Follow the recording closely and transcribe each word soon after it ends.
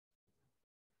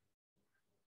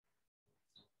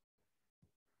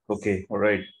Okay, all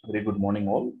right. Very good morning,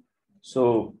 all.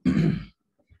 So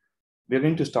we're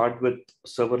going to start with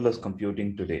serverless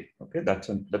computing today. Okay, that's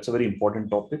a very important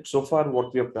topic. So far,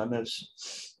 what we have done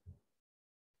is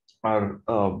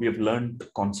we have learned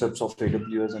concepts of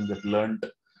AWS, and we have learned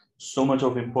so much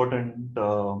of important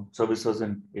services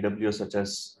in AWS, such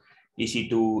as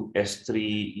EC2,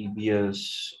 S3,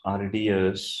 EBS,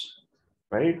 RDS,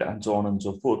 right, and so on and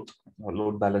so forth.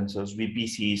 Load balancers,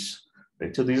 VPCs.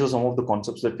 Right. So these are some of the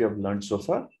concepts that we have learned so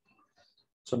far.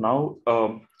 So now,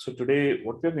 so today,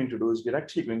 what we're going to do is we're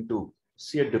actually going to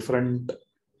see a different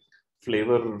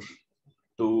flavor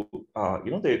to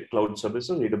the cloud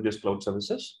services, AWS cloud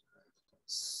services,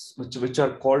 which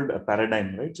are called a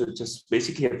paradigm, right? So it's just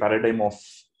basically a paradigm of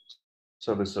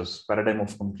services, paradigm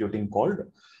of computing called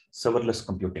serverless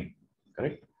computing,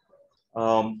 correct?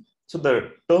 So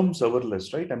the term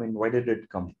serverless, right? I mean, why did it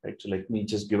come, right? So let me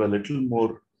just give a little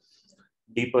more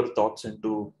deeper thoughts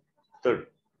into the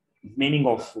meaning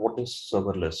of what is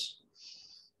serverless.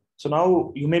 So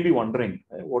now you may be wondering,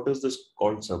 what is this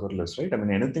called serverless, right? I mean,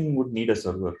 anything would need a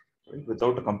server, right?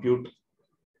 Without a compute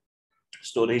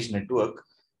storage network,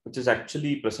 which is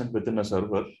actually present within a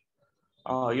server,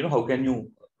 how can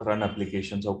you run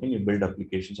applications? How can you build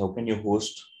applications? How can you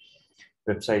host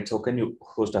websites? How can you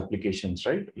host applications,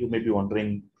 right? You may be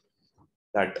wondering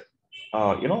that,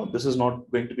 this is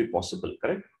not going to be possible,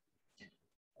 correct?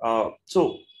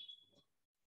 So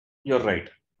you're right.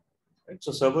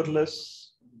 So serverless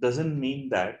doesn't mean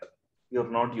that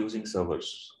you're not using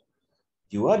servers.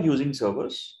 You are using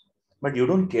servers, but you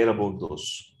don't care about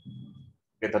those.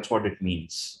 Okay, that's what it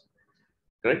means.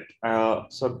 Correct?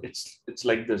 So it's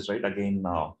like this, right? Again,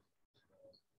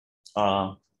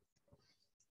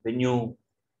 when you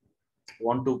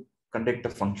want to conduct a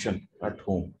function at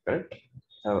home, correct?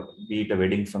 Be it a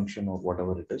wedding function or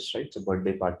whatever it is, right? It's a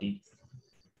birthday party.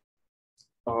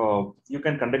 You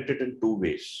can conduct it in two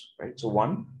ways, right? So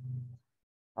one,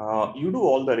 you do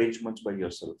all the arrangements by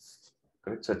yourself,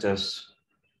 correct? Such as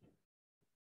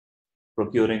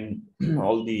procuring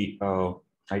all the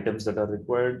items that are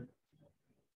required,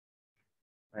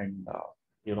 and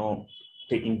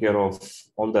taking care of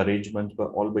all the arrangements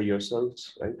all by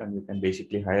yourselves, right? And you can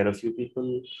basically hire a few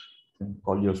people and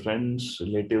call your friends,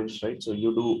 relatives, right? So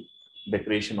you do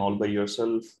decoration all by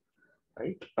yourself,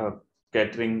 right?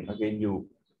 Catering, again, you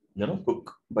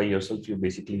cook by yourself. You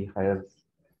basically hire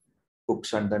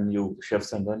cooks, and then you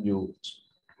chefs, and then you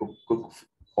cook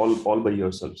all by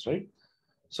yourselves, right?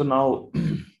 So now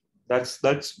that's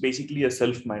basically a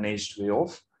self-managed way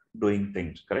of doing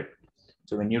things, correct?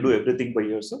 So when you do everything by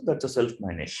yourself, that's a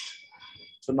self-managed.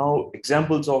 So now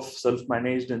examples of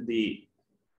self-managed in the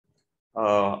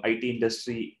IT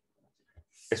industry,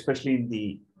 especially in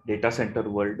the data center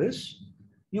world, is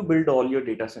you build all your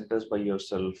data centers by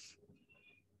yourself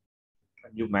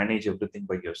and you manage everything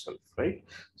by yourself, right?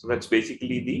 So that's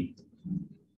basically the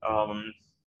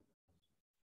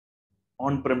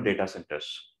on-prem data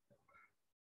centers,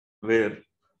 where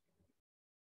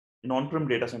in on-prem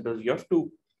data centers, you have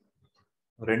to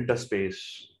rent a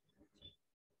space.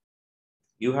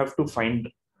 You have to find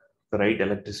the right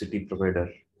electricity provider.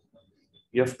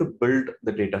 You have to build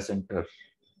the data center,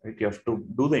 right? You have to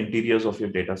do the interiors of your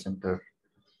data center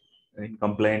in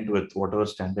compliant with whatever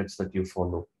standards that you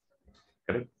follow,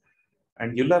 correct?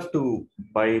 And you'll have to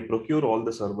procure all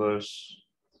the servers,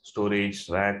 storage,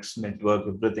 racks, network,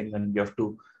 everything, and you have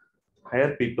to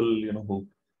hire people, who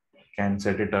can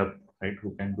set it up, right?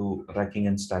 Who can do racking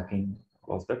and stacking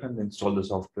of that, and install the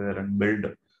software and build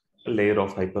a layer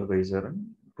of hypervisor and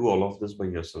do all of this by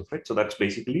yourself, right? So that's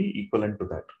basically equivalent to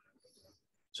that.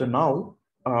 So now,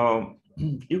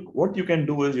 what you can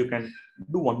do is you can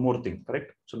do one more thing,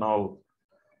 correct? So now,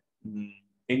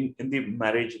 in the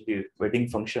marriage, the wedding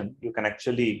function, you can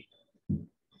actually,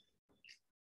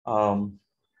 um,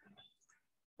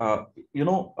 what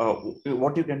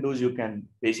you can do is you can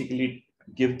basically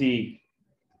give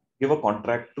a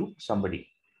contract to somebody,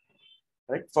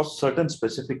 right, for certain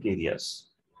specific areas,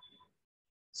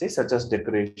 say such as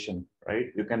decoration,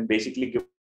 right? You can basically give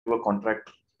a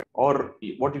contract, or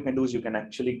what you can do is you can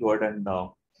actually go ahead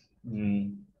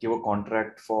and give a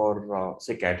contract for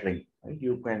say catering, right?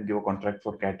 You can give a contract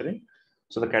for catering,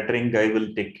 so the catering guy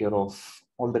will take care of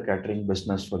all the catering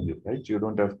business for you, right? You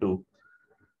don't have to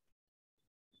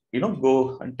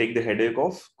go and take the headache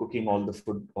of cooking all the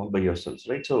food all by yourselves,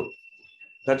 right? So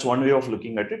that's one way of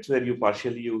looking at it, where you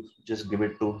just give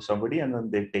it to somebody and then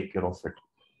they take care of it,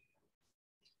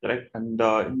 correct? And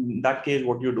in that case,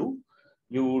 what you do,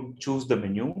 you choose the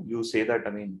menu. You say that, I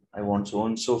mean, I want so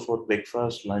and so for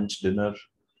breakfast, lunch, dinner,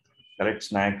 correct,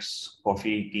 snacks,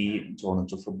 coffee, tea, and so on and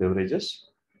so forth, beverages.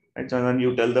 right? And then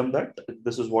you tell them that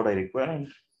this is what I require, and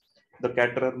the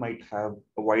caterer might have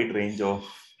a wide range of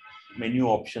menu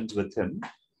options with him,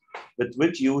 with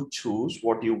which you choose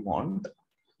what you want.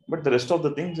 But the rest of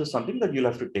the things is something that you'll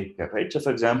have to take care, right? So,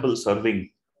 for example, serving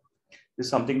is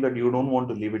something that you don't want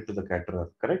to leave it to the caterer,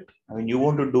 correct? I mean, you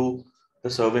want to do the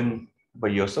serving by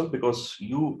yourself because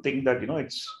you think that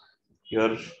it's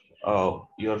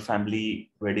your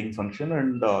family wedding function,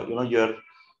 and your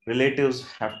relatives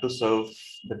have to serve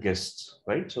the guests,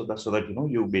 right? So that's so that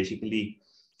you basically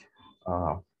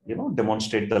uh,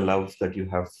 demonstrate the love that you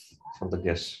have for the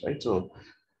guests, right? So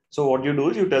what you do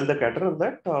is you tell the caterer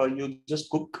that you just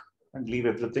cook and leave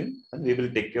everything, and we will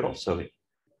take care of serving.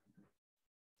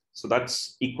 So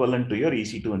that's equivalent to your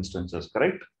EC2 instances,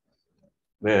 correct?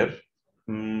 Where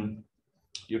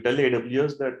you tell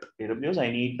AWS that AWS,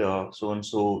 I need so and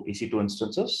so EC2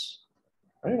 instances,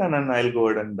 right? And then I'll go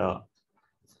ahead and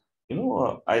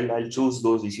I'll choose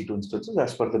those EC2 instances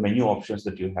as per the menu options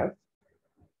that you have.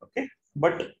 Okay,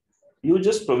 but you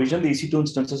just provision the EC2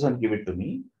 instances and give it to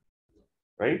me,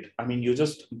 right? I mean, you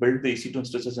just build the EC2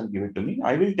 instances and give it to me.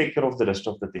 I will take care of the rest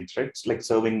of the things, right? It's like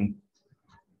serving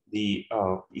the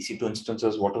EC2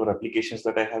 instances, whatever applications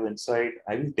that I have inside,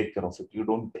 I will take care of it. You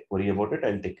don't worry about it.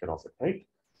 I'll take care of it, right?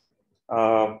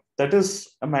 That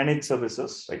is a managed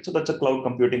services, right? So that's a cloud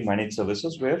computing managed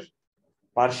services where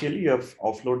partially you have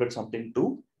offloaded something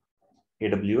to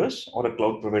AWS or a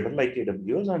cloud provider like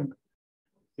AWS, and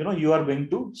you are going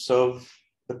to serve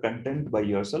the content by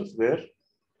yourself, where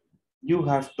you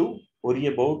have to worry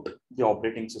about the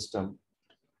operating system.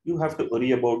 You have to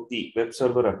worry about the web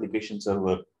server, application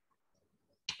server,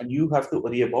 and you have to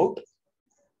worry about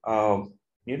how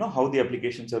the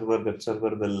application server, web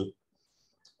server will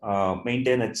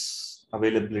maintain its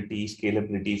availability,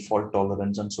 scalability, fault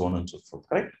tolerance, and so on and so forth.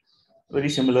 Correct? Very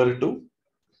similar to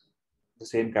the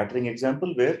same catering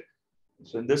example, where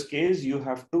so in this case you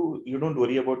don't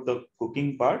worry about the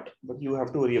cooking part, but you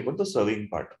have to worry about the serving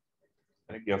part.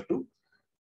 Correct? You have to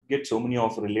get so many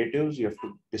of relatives. You have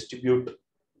to distribute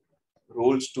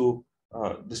roles to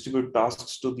distribute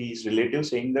tasks to these relatives,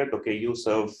 saying that okay, you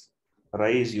serve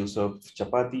rice, you serve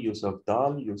chapati, you serve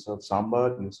dal, you serve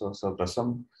sambar, you serve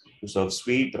rasam, you serve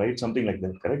sweet, right? Something like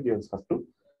that, correct? You have to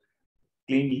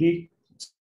cleanly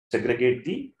segregate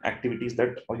the activities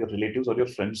that all your relatives or your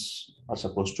friends are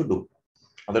supposed to do.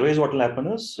 Otherwise, what will happen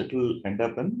is it will end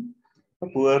up in a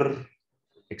poor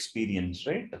experience,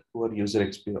 right? A poor user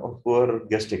experience or poor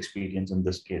guest experience in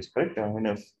this case, correct? I mean,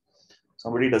 if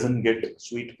somebody doesn't get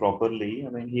sweet properly, I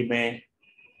mean, he may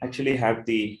actually have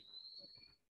the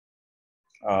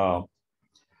uh,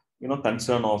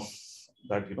 concern of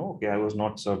that, okay, I was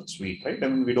not served sweet, right? I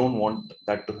mean, we don't want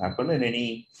that to happen in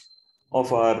any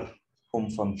of our home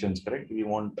functions, correct? We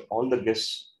want all the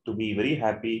guests to be very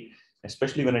happy,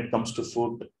 especially when it comes to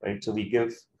food, right? So we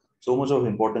give so much of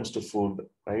importance to food,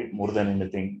 right? More than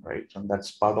anything, right? And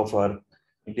that's part of our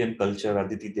Indian culture,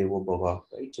 Aditi Devo Bhava,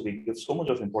 right? So we give so much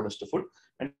of importance to food,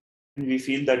 and we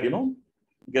feel that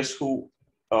guests who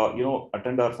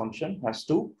attend our function have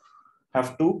to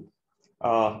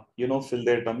fill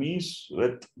their tummies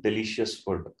with delicious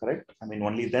food, correct? I mean,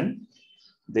 only then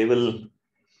they will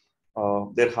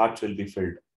their hearts will be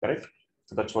filled, correct?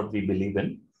 So that's what we believe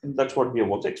in, and that's what we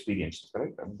have also experienced,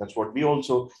 correct? And that's what we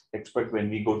also expect when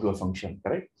we go to a function,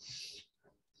 correct?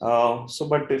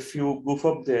 But if you goof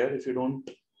up there, if you don't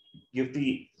give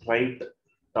the right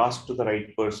task to the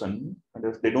right person, and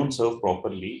if they don't serve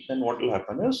properly, then what will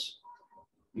happen is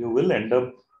you will end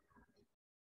up,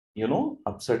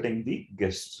 upsetting the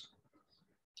guests.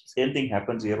 Same thing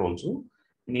happens here also.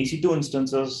 In EC2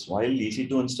 instances, while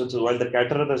the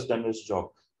caterer has done his job,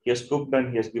 he has cooked and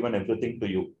he has given everything to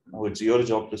you. Now it's your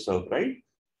job to serve, right?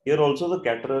 Here also the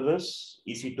caterer is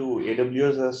EC2,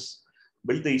 AWS has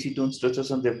built the EC2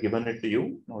 instances and they've given it to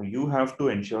you. Now you have to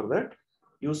ensure that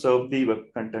you serve the web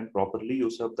content properly, you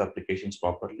serve the applications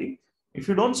properly. If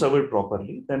you don't serve it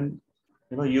properly, then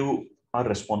you are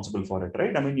responsible for it,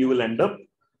 right? I mean, you will end up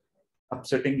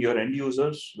upsetting your end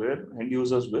users, where end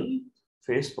users will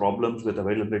face problems with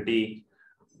availability,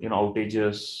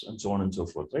 outages, and so on and so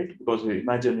forth, right? Because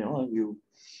imagine, you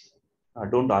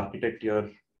don't architect your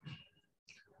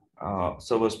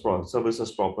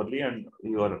services properly, and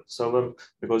your server,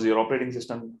 because your operating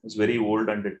system is very old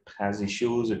and it has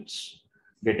issues, it's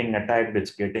getting attacked,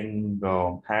 it's getting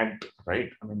hacked,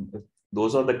 right? I mean, if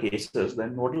those are the cases,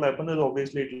 then what will happen is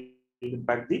obviously it will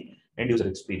impact the end user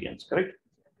experience, correct?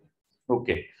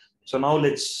 Okay, so now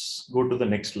let's go to the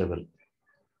next level.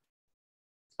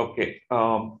 Okay,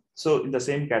 so in the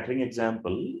same catering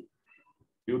example,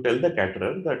 you tell the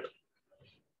caterer that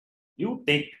you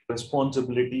take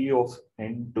responsibility of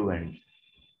end to end,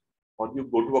 or you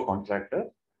go to a contractor,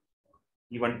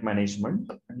 event management,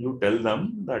 and you tell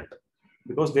them that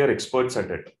because they are experts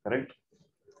at it, correct?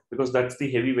 Because that's the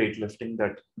heavy weightlifting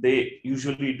that they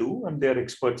usually do, and they are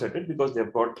experts at it because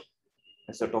they've got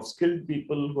a set of skilled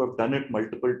people who have done it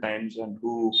multiple times and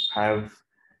who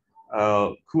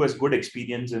has good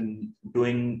experience in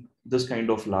doing this kind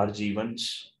of large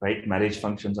events, right? Marriage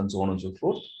functions and so on and so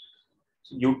forth.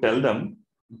 So you tell them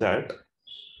that,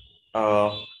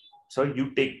 uh, so you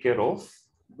take care of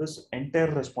this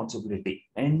entire responsibility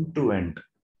end to end.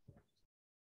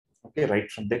 Okay,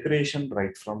 right from decoration,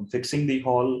 right from fixing the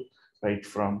hall, right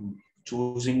from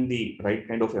choosing the right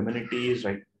kind of amenities,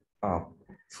 right? Uh,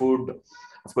 Food.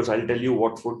 Of course, I'll tell you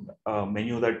what food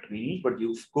menu that we need, but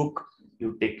you cook,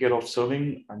 you take care of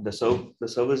serving, and the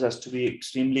service has to be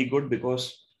extremely good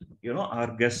because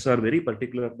our guests are very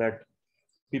particular that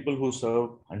people who serve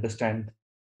understand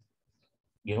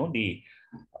the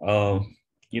are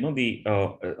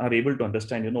able to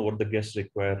understand what the guests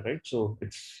require, right? So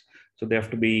they have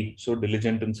to be so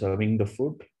diligent in serving the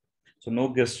food, so no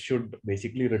guest should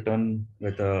basically return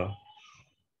with a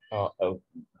uh, uh,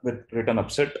 return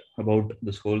upset about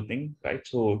this whole thing, right?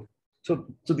 So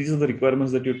these are the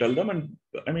requirements that you tell them, and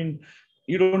I mean,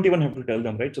 you don't even have to tell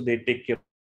them, right? So they take care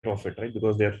of it, right?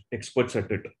 Because they're experts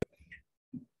at it.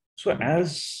 So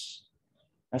as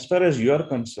far as you are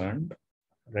concerned,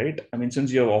 right? I mean,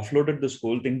 since you have offloaded this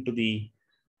whole thing to the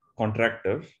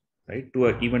contractor, right, to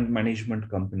an event management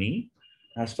company,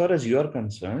 as far as you are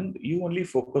concerned, you only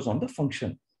focus on the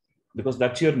function because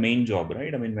that's your main job,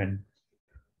 right? I mean, when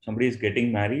somebody is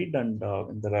getting married and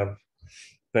there are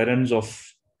parents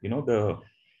of, the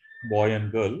boy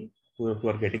and girl who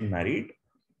are getting married,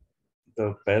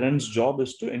 the parents' job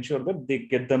is to ensure that they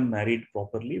get them married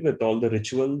properly with all the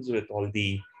rituals, with all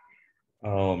the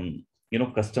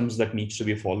customs that needs to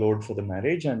be followed for the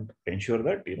marriage, and ensure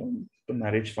that the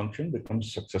marriage function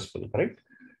becomes successful, right?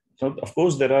 So of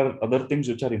course there are other things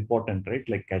which are important, right?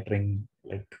 Like catering,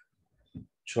 like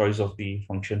choice of the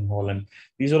function hall, and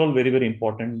these are all very, very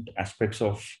important aspects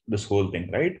of this whole thing,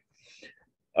 right?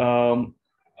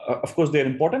 Of course they're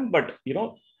important, but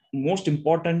most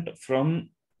important from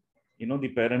the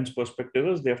parents' perspective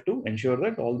is they have to ensure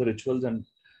that all the rituals and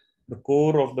the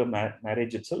core of the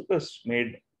marriage itself is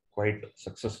made quite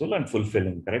successful and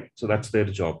fulfilling, correct? So that's their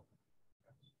job.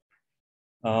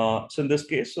 So in this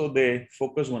case, so they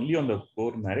focus only on the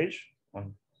core marriage,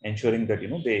 on ensuring that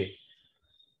they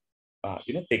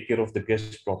take care of the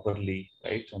guests properly,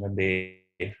 right? And then they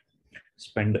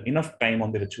spend enough time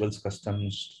on the rituals,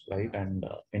 customs, right, and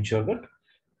ensure that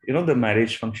the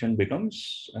marriage function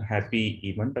becomes a happy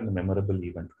event and a memorable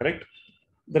event, correct?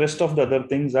 The rest of the other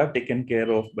things are taken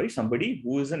care of by somebody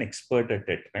who is an expert at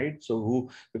it, right? So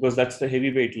because that's the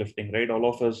heavyweight lifting, right? All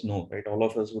of us know, right? All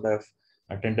of us would have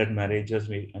attended marriages,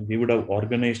 and we would have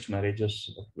organized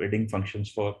marriages, wedding functions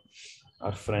for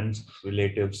our friends,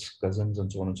 relatives, cousins,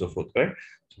 and so on and so forth, right?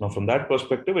 So now from that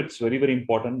perspective, it's very, very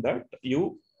important that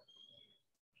you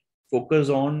focus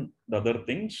on the other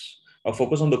things, or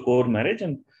focus on the core marriage,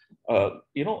 and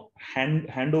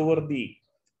hand over the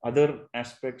other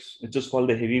aspects, which is called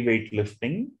the heavyweight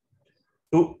lifting,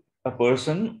 to a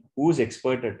person who is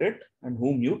expert at it and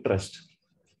whom you trust.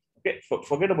 Okay,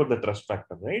 forget about the trust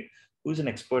factor, right? Who is an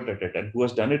expert at it and who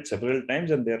has done it several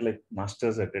times and they're like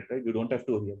masters at it, right? You don't have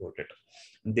to worry about it.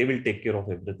 And they will take care of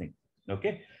everything.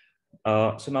 Okay.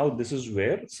 So now this is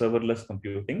where serverless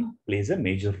computing plays a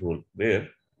major role, where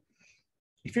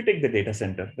if you take the data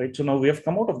center, right? So now we have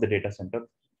come out of the data center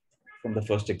from the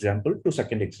first example to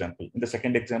second example. In the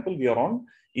second example, we are on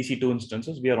EC2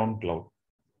 instances, we are on cloud.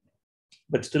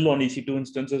 But still on EC2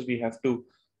 instances, we have to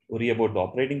worry about the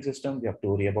operating system, we have to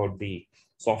worry about the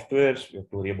softwares, we have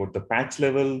to worry about the patch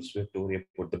levels, we have to worry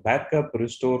about the backup,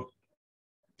 restore,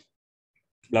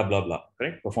 blah, blah, blah,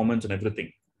 right? Performance and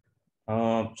everything.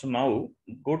 So now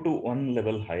go to one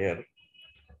level higher,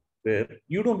 where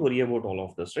you don't worry about all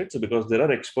of this, right? So because there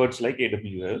are experts like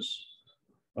AWS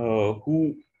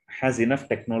who has enough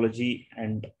technology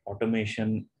and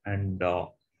automation and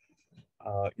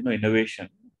innovation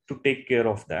to take care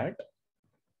of that.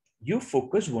 You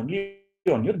focus only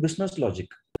on your business logic.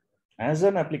 As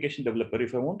an application developer,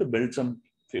 if I want to build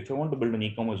an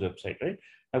e-commerce website, right?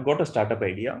 I've got a startup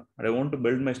idea and I want to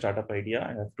build my startup idea.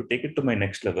 I have to take it to my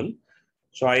next level.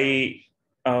 So I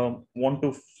want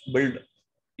to build,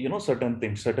 certain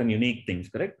things, certain unique things,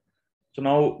 correct? So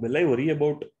now, will I worry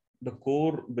about the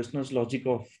core business logic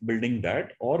of building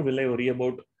that, or will I worry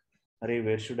about,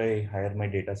 where should I hire my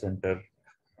data center?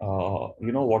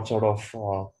 What sort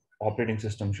of operating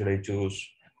system should I choose?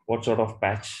 what sort of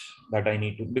patch that I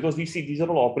need to, because we see these are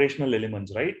all operational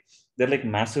elements, right? They're like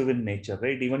massive in nature,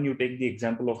 right? Even you take the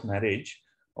example of marriage,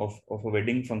 of a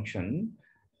wedding function,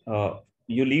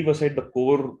 you leave aside the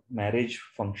core marriage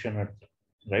function,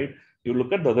 right? You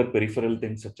look at the other peripheral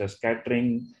things such as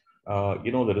catering,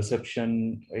 the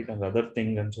reception, right, and the other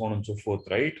thing, and so on and so forth,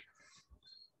 right?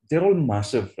 They're all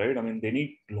massive, right? I mean, they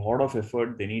need a lot of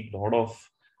effort. They need a lot of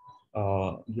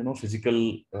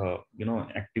physical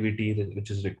activity which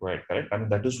is required, correct? I mean,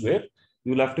 that is where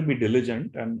you'll have to be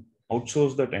diligent and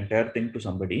outsource that entire thing to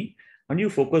somebody, and you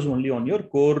focus only on your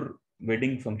core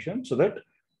wedding function, so that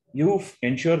you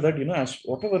ensure that, as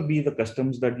whatever be the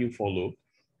customs that you follow,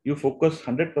 you focus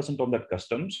 100% on that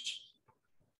customs,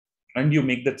 and you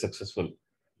make that successful.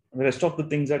 The rest of the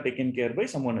things are taken care by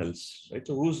someone else, right?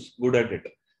 So who's good at it,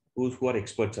 who are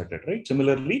experts at it, right?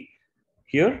 Similarly,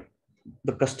 here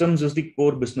the customs is the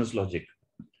core business logic,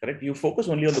 correct? You focus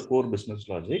only on the core business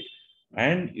logic,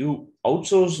 and you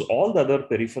outsource all the other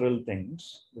peripheral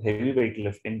things, the heavyweight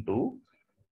lifting, to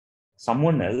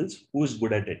someone else who is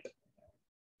good at it.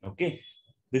 Okay,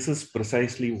 this is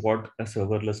precisely what a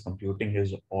serverless computing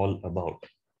is all about.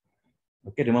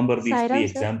 Okay, remember these three Sairam,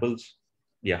 sir, examples.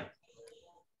 Yeah.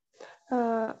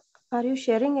 uh, are you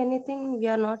sharing anything? We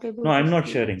are not No, able to I'm not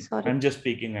see. sharing. Sorry. I'm just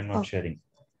speaking. I'm not Okay. sharing.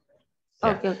 Yeah.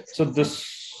 Okay. Okay. So Fine.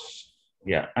 this,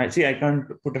 yeah, I see. I can't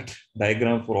put a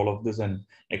diagram for all of this and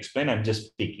explain. I'm just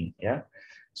speaking. Yeah.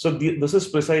 So this is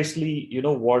precisely,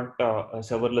 what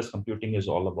serverless computing is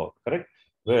all about, correct?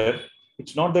 Where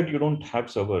it's not that you don't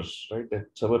have servers, right?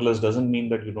 That serverless doesn't mean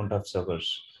that you don't have servers.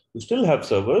 You still have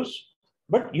servers,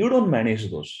 but you don't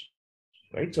manage those,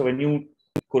 right? So when you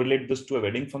correlate this to a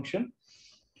wedding function,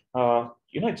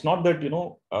 it's not that,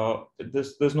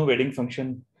 there's no wedding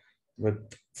function with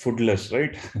foodless,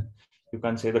 right? You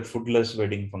can't say that foodless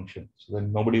wedding function. So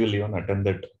then nobody will even attend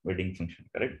that wedding function,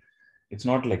 correct? It's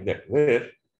not like that. Where,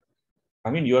 I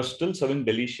mean, you are still serving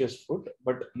delicious food,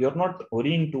 but you're not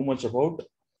worrying too much about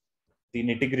the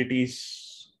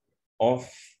nitty-gritties of,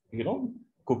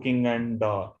 cooking and,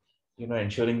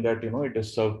 ensuring that, it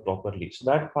is served properly.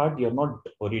 So that part you're not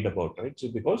worried about, right? So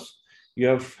because you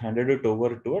have handed it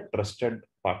over to a trusted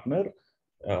partner,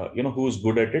 who is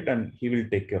good at it, and he will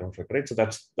take care of it, right? So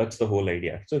that's the whole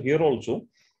idea. So here also,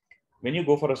 when you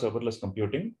go for a serverless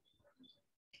computing,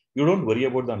 you don't worry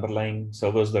about the underlying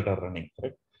servers that are running,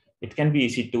 right? It can be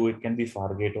EC2, it can be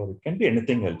Fargate, or it can be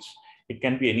anything else. It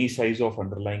can be any size of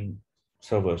underlying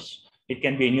servers. It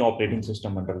can be any operating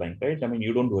system underlying, right? I mean,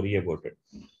 you don't worry about it.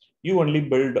 You only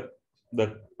build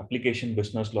the application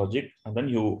business logic, and then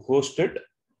you host it,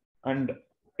 and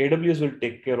AWS will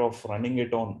take care of running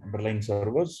it on underlying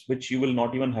servers, which you will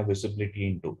not even have visibility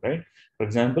into, right? For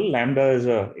example, Lambda is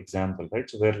an example, right?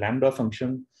 So where Lambda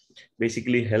function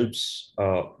basically helps,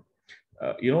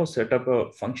 set up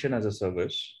a function as a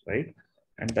service, right?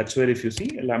 And that's where, if you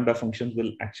see, Lambda functions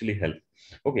will actually help.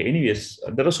 Okay, anyways,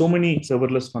 there are so many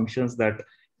serverless functions that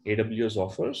AWS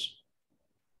offers.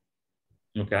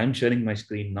 Okay, I'm sharing my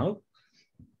screen now.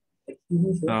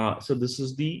 So this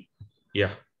is the,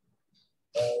 yeah.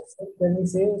 So can we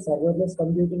say serverless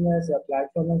computing as a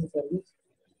platform as a service?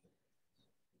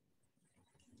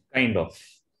 Kind of.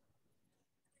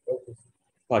 Okay.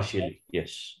 Partially,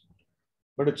 yes.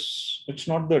 But it's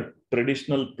not the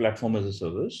traditional platform as a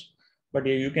service, but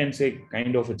yeah, you can say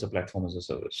kind of it's a platform as a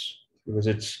service, because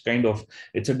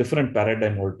it's a different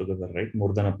paradigm altogether, right?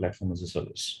 More than a platform as a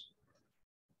service.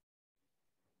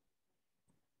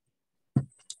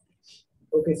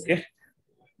 Okay. Sir. Okay.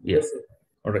 Yeah. Yes, sir.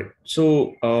 All right.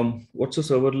 So what's a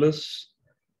serverless?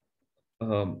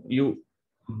 You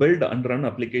build and run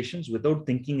applications without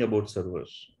thinking about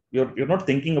servers. You're not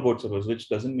thinking about servers, which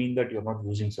doesn't mean that you're not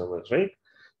using servers, right?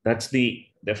 That's the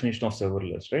definition of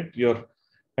serverless, right? You're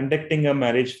conducting a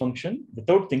marriage function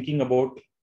without thinking about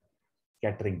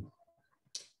catering,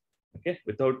 okay,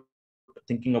 without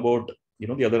thinking about,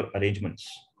 the other arrangements,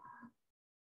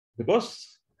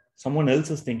 because someone else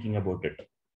is thinking about it.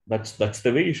 That's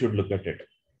the way you should look at it,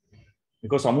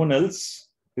 because someone else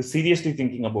is seriously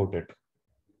thinking about it.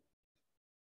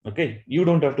 Okay, you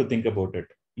don't have to think about it.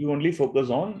 You only focus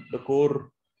on the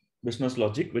core business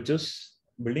logic, which is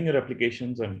building your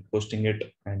applications and hosting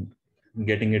it and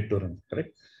getting it to run,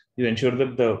 correct? You ensure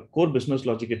that the core business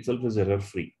logic itself is error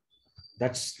free.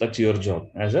 That's your job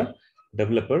as a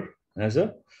developer, as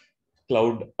a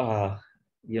cloud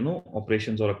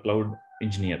operations, or a cloud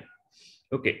engineer.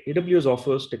 Okay, AWS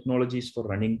offers technologies for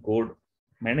running code,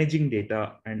 managing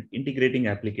data, and integrating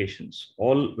applications,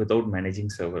 all without managing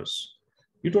servers.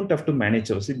 You don't have to manage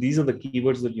servers. See, these are the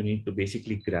keywords that you need to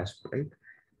basically grasp, right?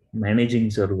 Managing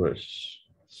servers.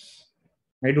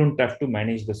 I don't have to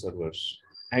manage the servers.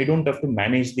 I don't have to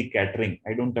manage the catering.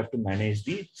 I don't have to manage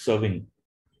the serving.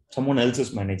 Someone else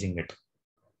is managing it.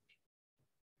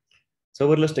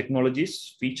 Serverless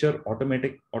technologies feature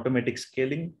automatic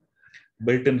scaling,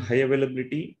 built-in high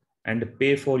availability, and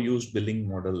pay-for-use billing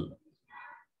model.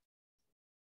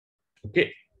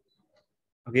 Okay.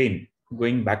 Again,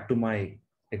 going back to my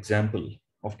example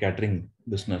of catering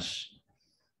business,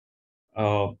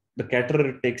 the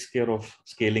caterer takes care of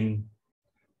scaling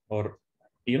or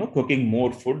cooking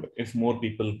more food if more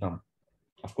people come.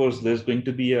 Of course, there's going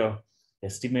to be a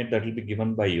estimate that will be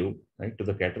given by you, right, to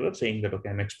the caterer, saying that, okay,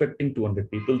 I'm expecting 200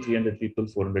 people, 300 people,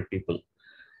 400 people.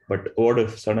 But what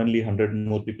if suddenly 100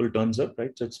 more people turns up,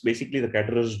 right? So it's basically the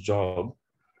caterer's job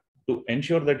to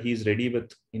ensure that he's ready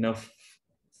with enough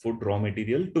food raw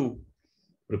material to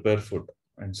prepare food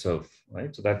and serve,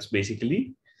 right? So that's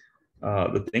basically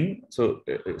the thing. So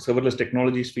serverless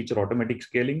technologies feature automatic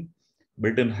scaling,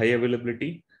 built-in high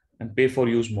availability, and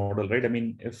pay-for-use model, right? I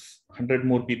mean, if 100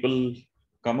 more people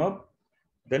come up,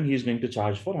 then he's going to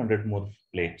charge for 100 more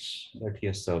plates that he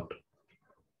has served.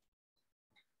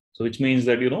 So which means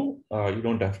that, you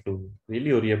don't have to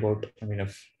really worry about, I mean,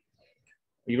 if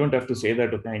you don't have to say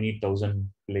that, okay, I need 1,000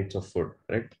 plates of food,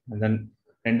 right? And then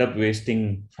end up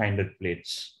wasting 500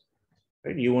 plates,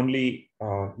 right? You only,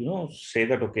 say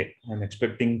that, okay, I'm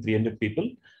expecting 300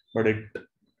 people, but it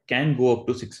can go up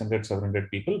to 600, 700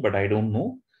 people, but I don't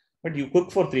know. But you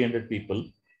cook for 300 people,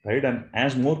 right? And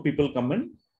as more people come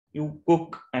in, you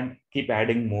cook and keep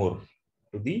adding more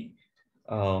to the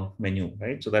menu,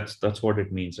 right? So that's what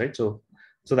it means, right? So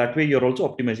that way you're also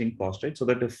optimizing cost, right? So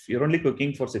that if you're only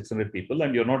cooking for 600 people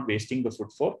and you're not wasting the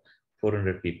food for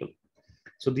 400 people.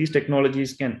 So these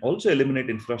technologies can also eliminate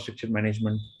infrastructure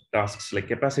management tasks like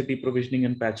capacity provisioning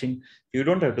and patching. You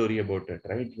don't have to worry about it,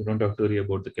 right? You don't have to worry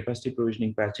about the capacity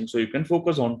provisioning, patching. So you can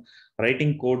focus on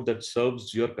writing code that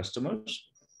serves your customers.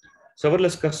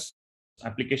 Serverless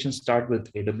applications start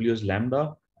with AWS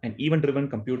Lambda, an event-driven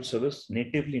compute service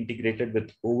natively integrated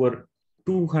with over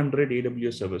 200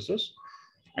 AWS services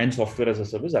and software as a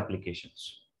service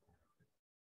applications.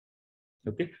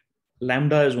 Okay.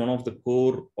 Lambda is one of the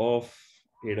core of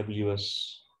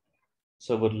AWS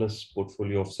serverless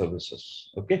portfolio of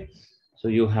services. Okay. So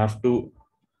you have to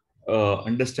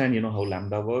understand, how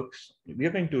Lambda works. We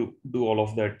are going to do all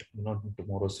of that, in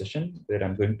tomorrow's session, where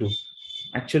I'm going to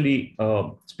actually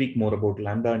speak more about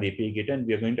Lambda and API Gateway, and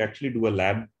we are going to actually do a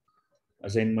lab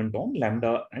assignment on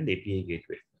Lambda and API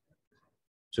Gateway.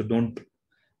 So don't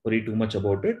worry too much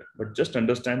about it, but just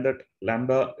understand that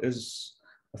Lambda is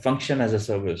a function as a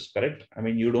service, correct? I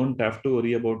mean, you don't have to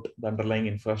worry about the underlying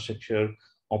infrastructure,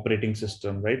 operating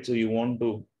system, right? So you want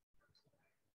to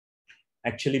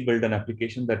actually build an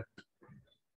application that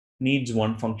needs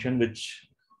one function, which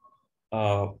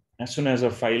as soon as a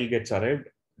file gets arrived,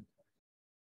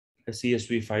 a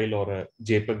CSV file or a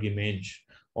JPEG image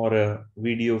or a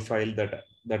video file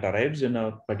that arrives in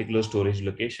a particular storage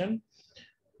location,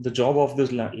 the job of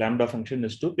this Lambda function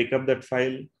is to pick up that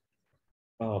file,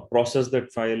 process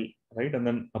that file, right, and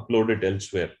then upload it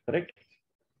elsewhere, correct?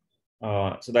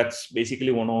 So that's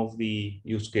basically one of the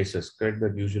use cases, correct,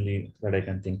 that I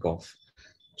can think of.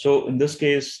 So in this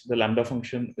case, the Lambda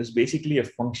function is basically a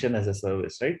function as a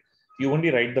service, right? You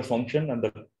only write the function and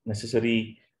the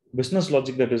necessary business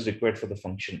logic that is required for the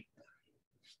function.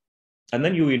 And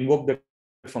then you invoke that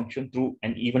function through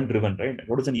an event-driven, right?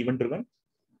 What is an event-driven?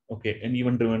 Okay, an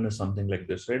event-driven is something like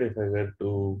this, right? If I were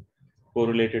to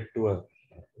correlate it to a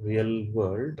real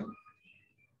world,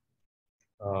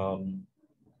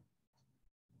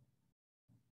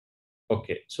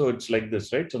 okay, so it's like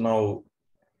this, right? So now,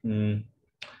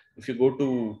 if you go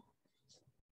to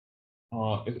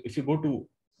if you go to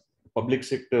public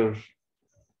sector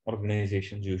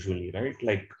organizations, usually, right,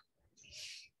 like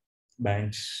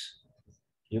banks,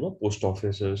 post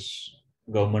offices,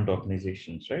 government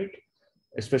organizations, right,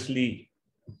 especially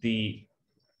the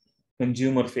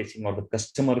consumer facing or the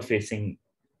customer facing,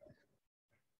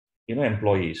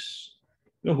 employees,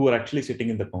 who are actually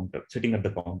sitting at the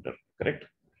counter, correct?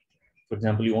 For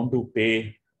example, you want to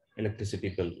pay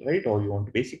electricity bill, right? Or you want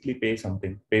to basically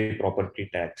pay property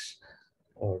tax,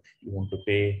 or you want to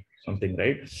pay something,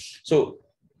 right? So,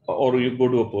 or you go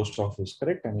to a post office,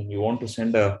 correct? I mean, you want to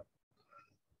send a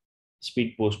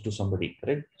speed post to somebody,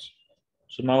 correct?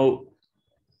 So now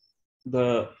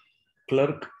the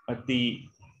clerk at the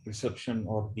reception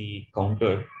or the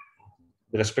counter,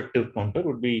 the respective counter,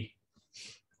 would be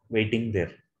waiting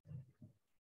there.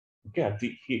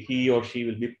 Okay, he or she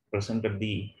will be present at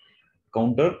the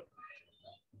counter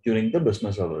during the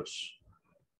business hours.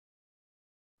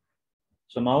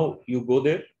 So now you go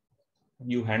there,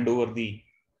 you hand over the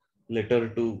letter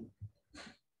to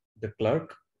the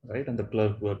clerk, right? And the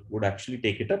clerk would actually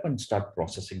take it up and start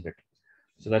processing it.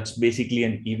 So that's basically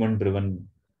an event-driven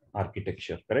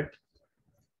architecture, correct?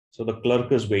 So the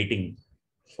clerk is waiting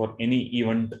for any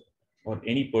event or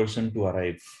any person to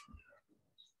arrive,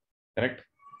 correct?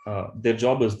 Their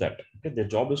job is that, okay? Their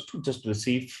job is to just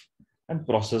receive and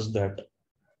process that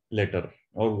letter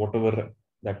or whatever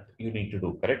that you need to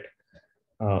do, correct?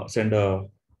 Send a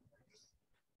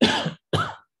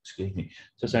excuse me.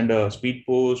 So send a speed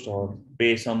post or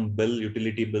pay some bill,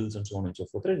 utility bills, and so on and so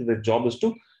forth. Right? Their job is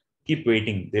to keep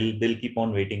waiting. They'll keep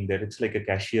on waiting there. It's like a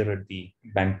cashier at the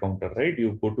bank counter, right?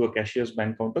 You go to a cashier's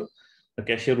bank counter, the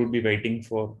cashier would be waiting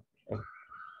for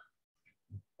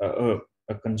a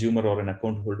consumer or an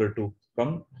account holder to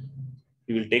come.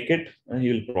 He will take it and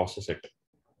he will process it.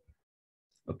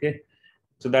 Okay.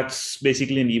 So that's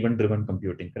basically an event-driven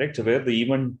computing, correct? So where the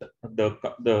event,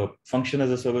 the function as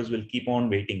a service will keep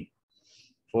on waiting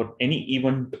for any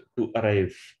event to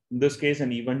arrive. In this case,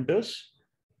 an event is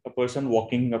a person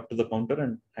walking up to the counter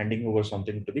and handing over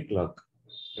something to the clerk,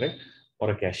 right?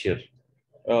 Or a cashier.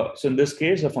 So in this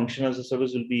case, a function as a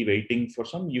service will be waiting for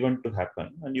some event to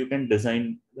happen, and you can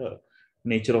design the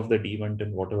nature of that event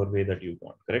in whatever way that you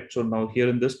want, correct? So now here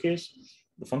in this case,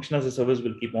 the function as a service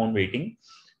will keep on waiting.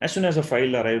 As soon as a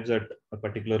file arrives at a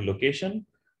particular location,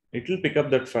 it will pick up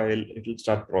that file, it will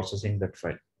start processing that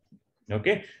file.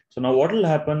 Okay, so now what will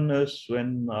happen is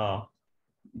when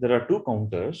there are two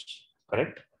counters,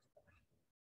 correct?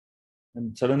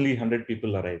 And suddenly 100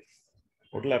 people arrive.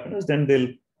 What will happen is then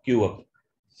they'll queue up,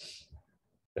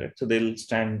 correct? So they'll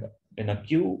stand in a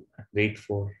queue, wait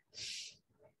for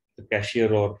the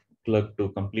cashier or clerk to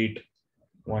complete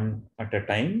one at a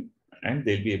time, and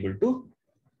they'll be able to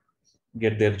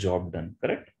get their job done,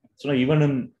 correct? So now even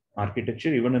in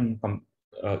architecture, even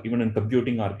in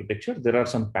computing architecture, there are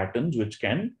some patterns which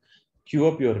can queue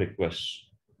up your requests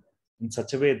in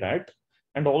such a way that,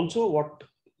 and also what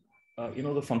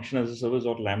the function as a service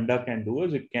or Lambda can do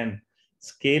is it can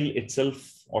scale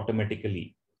itself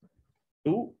automatically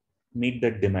to meet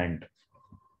that demand.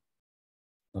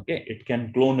 Okay, it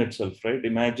can clone itself, right?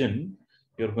 Imagine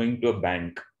you're going to a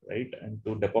bank, right, and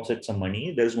to deposit some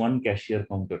money, there's one cashier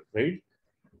counter, right?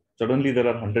 Suddenly there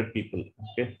are 100 people.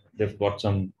 Okay, they've got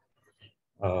some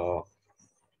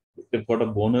they've got a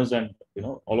bonus, and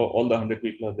all the 100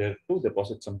 people are there to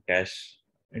deposit some cash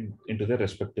into their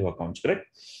respective accounts, correct?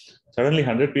 Suddenly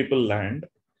 100 people land.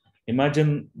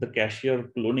 Imagine the cashier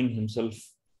cloning himself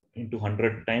into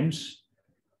 100 times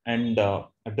and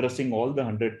addressing all the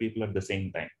 100 people at the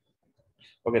same time.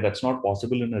 Okay, that's not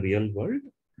possible in a real world,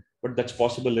 but that's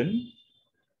possible in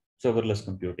serverless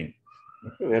computing,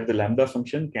 okay, where the Lambda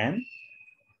function can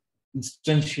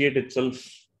instantiate itself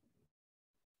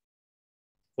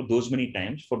for those many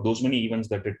times, for those many events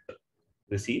that it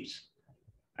receives,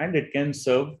 and it can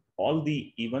serve all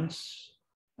the events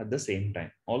at the same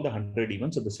time, all the 100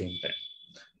 events at the same time.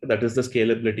 So that is the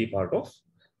scalability part of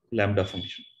Lambda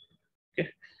function. Okay.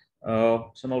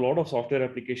 So now a lot of software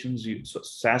applications,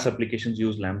 SaaS applications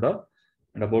use Lambda,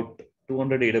 and about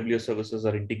 200 AWS services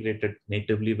are integrated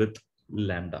natively with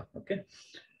Lambda. Okay.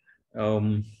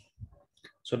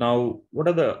 So now what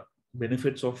are the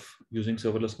benefits of using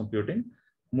serverless computing?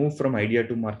 Move from idea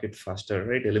to market faster,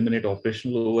 right? Eliminate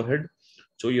operational overhead.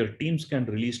 So your teams can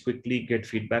release quickly, get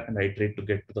feedback, and iterate to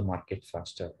get to the market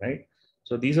faster, right?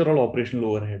 So these are all operational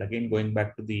overhead. Again, going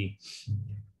back to the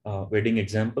wedding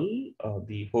example,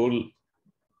 the whole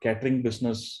catering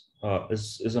business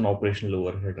is an operational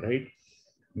overhead, right?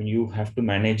 I mean, you have to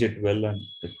manage it well, and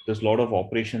there's a lot of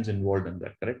operations involved in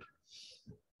that, correct?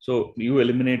 So you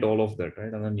eliminate all of that,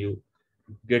 right? And then you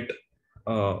get,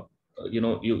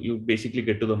 you basically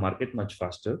get to the market much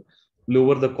faster,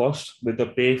 lower the cost with the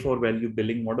pay for value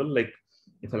billing model. Like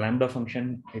if a Lambda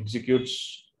function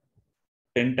executes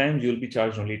 10 times, you'll be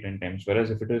charged only 10 times.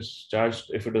 Whereas if it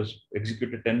is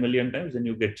executed 10 million times, then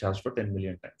you get charged for 10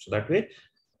 million times. So that way,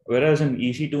 whereas in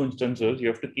EC2 instances, you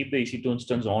have to keep the EC2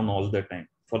 instance on all the time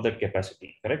for that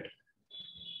capacity, correct?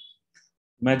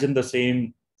 Imagine the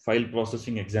same file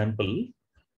processing example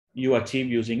you achieve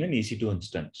using an EC2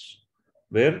 instance,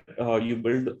 where you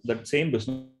build that same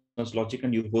business logic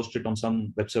and you host it on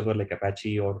some web server like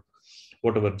Apache or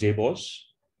whatever, JBoss,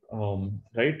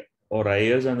 right? Or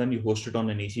IaaS, and then you host it on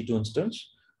an EC2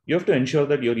 instance. You have to ensure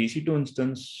that your EC2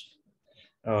 instance,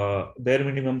 bare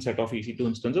minimum set of EC2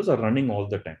 instances are running all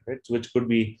the time, right? So which could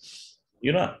be,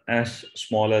 as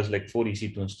small as like 4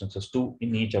 EC2 instances, 2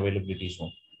 in each availability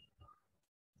zone.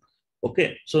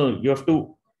 Okay, so you have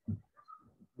to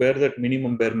bear that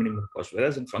bare minimum cost.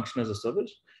 Whereas in function as a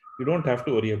service, you don't have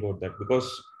to worry about that,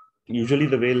 because usually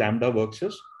the way Lambda works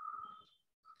is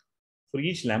for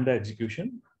each Lambda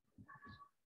execution,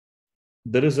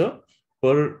 there is a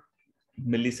per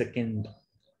millisecond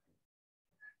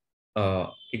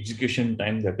execution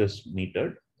time that is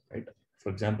metered, right? For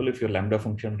example, if your Lambda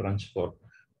function runs for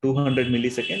 200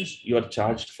 milliseconds, you are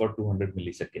charged for 200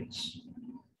 milliseconds.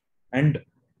 And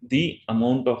the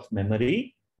amount of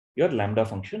memory your Lambda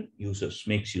function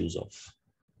makes use of.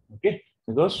 Okay,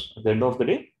 because at the end of the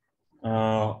day,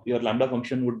 your Lambda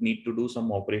function would need to do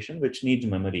some operation which needs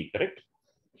memory, correct?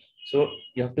 So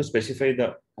you have to specify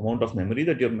the amount of memory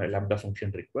that your Lambda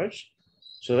function requires,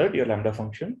 so that your Lambda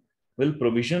function will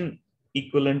provision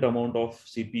equivalent amount of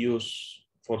CPUs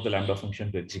for the Lambda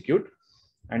function to execute,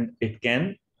 and it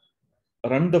can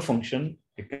run the function,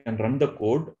 it can run the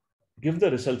code, give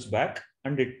the results back,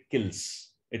 and it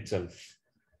kills itself.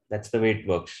 That's the way it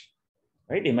works,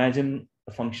 right? Imagine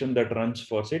a function that runs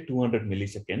for say 200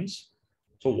 milliseconds.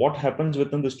 So what happens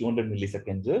within this 200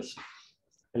 milliseconds is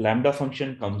a Lambda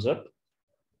function comes up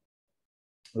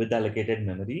with allocated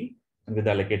memory and with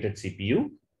allocated CPU.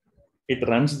 It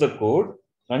runs the code,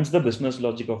 runs the business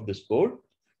logic of this code.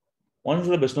 Once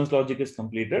the business logic is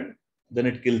completed, then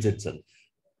it kills itself.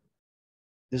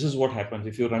 This is what happens.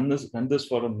 If you run this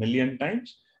for 1,000,000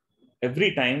 times,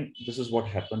 every time this is what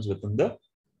happens within the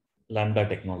Lambda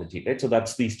technology, right? So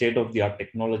that's the state-of-the-art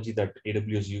technology that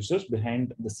AWS uses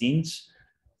behind the scenes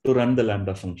to run the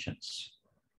Lambda functions.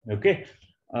 Okay.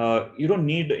 You don't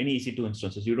need any EC2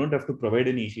 instances. You don't have to provide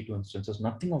any EC2 instances,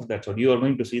 nothing of that sort. You are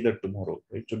going to see that tomorrow,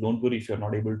 right? So don't worry if you're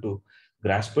not able to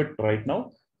grasp it right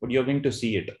now, but you're going to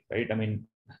see it, right? I mean,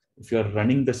 if you're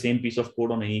running the same piece of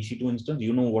code on an EC2 instance,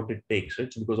 you know what it takes,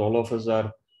 right? So because all of us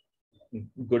are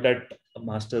good at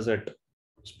masters at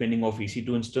spinning off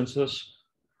EC2 instances,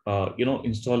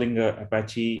 installing a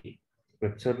Apache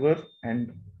web server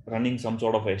and running some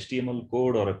sort of HTML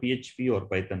code or a PHP or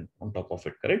Python on top of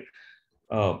it, correct?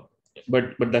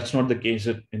 But that's not the case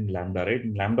in Lambda, right?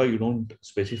 In Lambda, you don't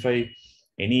specify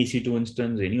any EC2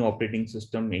 instance, any operating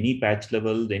system, any patch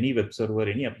levels, any web server,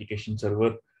 any application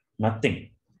server,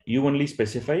 nothing. You only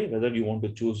specify whether you want to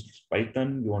choose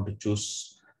Python, you want to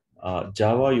choose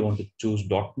Java, you want to choose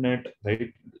 .NET,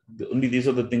 right? Only these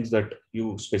are the things that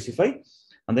you specify,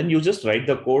 and then you just write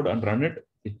the code and run it.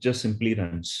 It just simply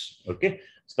runs. Okay,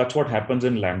 so that's what happens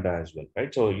in Lambda as well,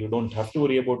 right? So you don't have to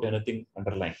worry about anything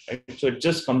underlying, right? So it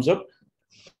just comes up,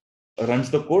 runs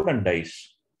the code, and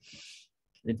dies.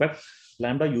 In fact,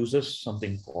 Lambda uses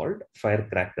something called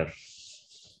Firecracker.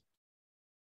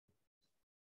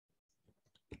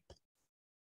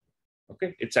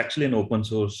 Okay, it's actually an open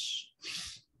source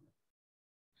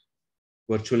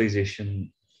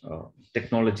virtualization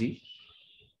technology.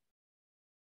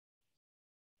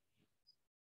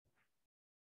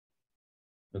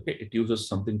 Okay, it uses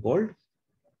something called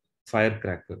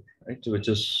Firecracker, right? So which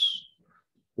is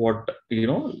what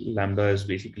Lambda is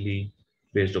basically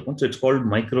based upon. So it's called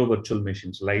micro virtual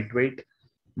machines, lightweight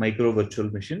micro virtual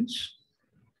machines.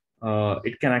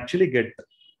 It can actually get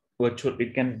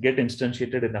it can get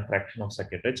instantiated in a fraction of a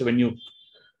second, right? So when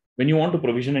you want to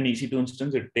provision an EC2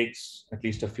 instance, it takes at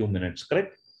least a few minutes,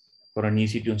 correct, for an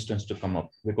EC2 instance to come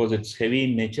up, because it's heavy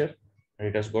in nature.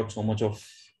 It has got so much of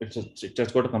it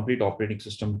has got a complete operating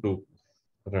system to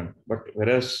run. But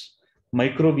whereas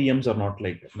micro VMs are not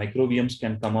like that. Micro VMs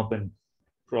can come up in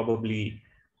probably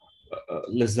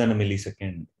less than a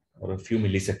millisecond or a few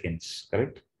milliseconds,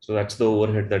 correct? So that's the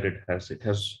overhead that it has. It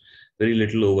has very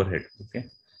little overhead. Okay.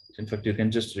 So in fact, you can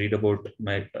just read about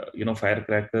my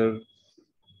Firecracker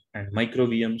and micro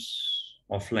VMs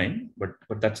offline, but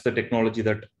that's the technology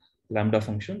that Lambda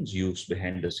functions use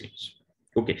behind the scenes.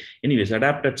 Okay. Anyways,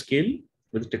 adapt at scale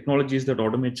with technologies that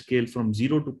automate scale from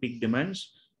zero to peak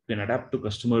demands. You can adapt to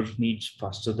customer needs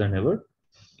faster than ever.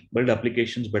 Build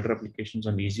applications, better applications,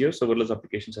 and easier. Serverless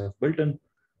applications have built-in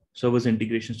service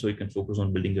integration, so you can focus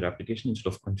on building your application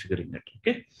instead of configuring it.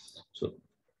 Okay. So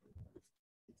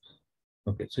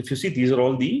if you see, these are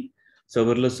all the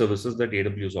serverless services that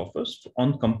AWS offers.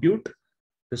 On compute,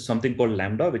 there's something called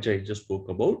Lambda, which I just spoke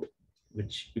about,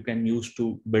 which you can use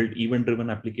to build event-driven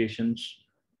applications,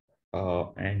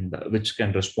 and which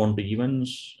can respond to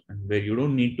events, and where you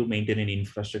don't need to maintain any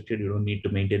infrastructure, you don't need to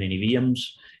maintain any VMs,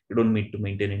 you don't need to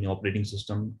maintain any operating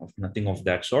system, of nothing of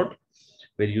that sort,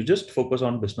 where you just focus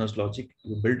on business logic.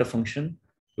 You build a function,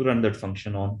 you run that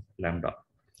function on Lambda.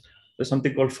 There's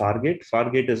something called Fargate.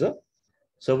 Fargate is a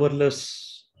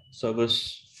serverless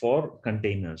service for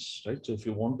containers, right? So if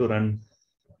you want to run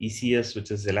ECS,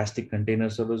 which is Elastic Container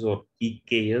Service, or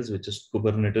EKS, which is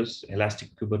Kubernetes,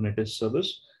 Elastic Kubernetes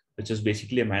Service, which is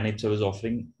basically a managed service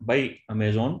offering by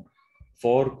Amazon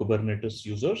for Kubernetes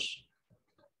users,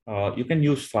 you can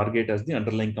use Fargate as the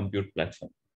underlying compute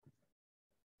platform.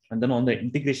 And then on the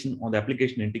integration, on the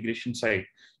application integration side,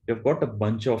 you've got a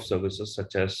bunch of services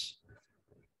such as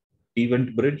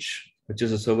Event Bridge, which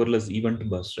is a serverless event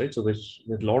bus, right? So which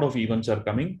a lot of events are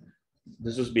coming.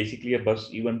 This is basically a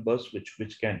event bus,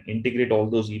 which can integrate all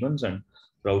those events and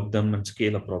route them and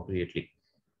scale appropriately.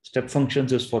 Step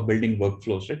functions is for building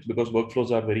workflows, right? Because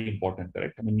workflows are very important,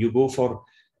 correct? I mean, you go for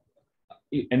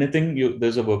anything,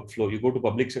 there's a workflow. You go to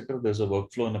public sector, there's a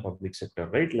workflow in a public sector,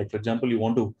 right? Like, for example, you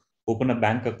want to open a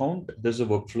bank account, there's a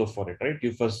workflow for it, right?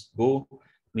 You first go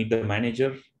meet the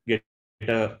manager, get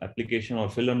a application or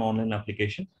fill an online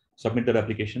application, submit that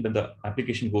application, then the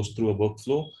application goes through a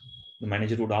workflow. The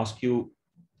manager would ask you,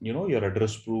 your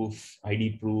address proof,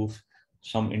 ID proof,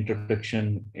 some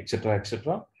introduction, etc.,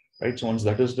 right? So once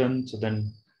that is done, so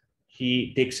then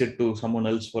he takes it to someone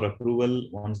else for approval.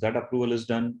 Once that approval is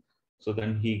done, so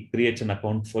then he creates an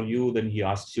account for you. Then he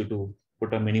asks you to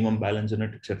put a minimum balance in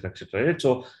it, etc., right?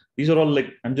 So these are all,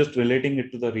 like, I'm just relating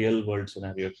it to the real world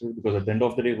scenario, because at the end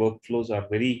of the day, workflows are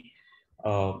very,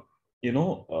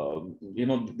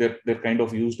 they're kind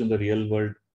of used in the real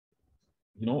world,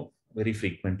 very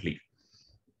frequently.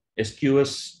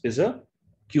 SQS is a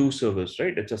queue service,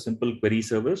 right? It's a simple query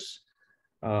service.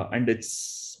 And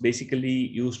it's basically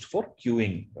used for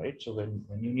queuing, right? So when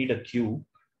you need a queue,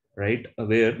 right,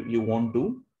 where you want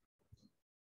to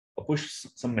push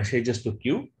some messages to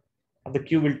queue, the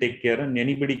queue will take care, and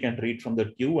anybody can read from the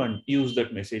queue and use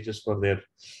that messages for their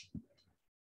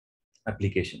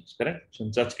applications, correct? So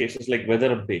in such cases, like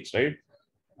weather updates, right?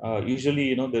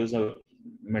 Usually, there's a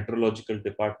meteorological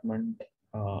department,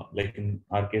 like in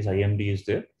our case, IMD is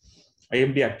there.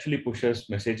 IMD actually pushes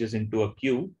messages into a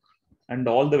queue, and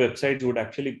all the websites would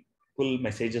actually pull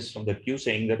messages from the queue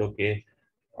saying that, okay,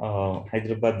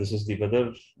 Hyderabad, this is the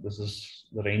weather, this is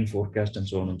the rain forecast, and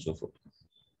so on and so forth.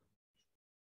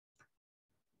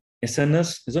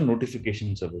 SNS is a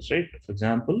notification service, right? For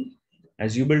example,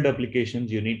 as you build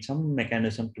applications, you need some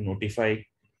mechanism to notify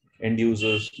end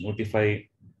users, notify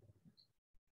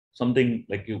something,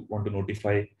 like you want to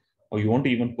notify, or you want to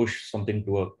even push something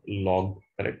to a log,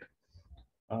 correct?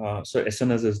 So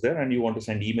SNS is there, and you want to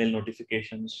send email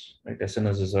notifications, right?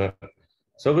 SNS is a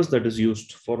service that is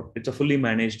used for, it's a fully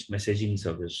managed messaging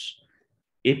service.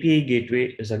 API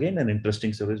Gateway is again an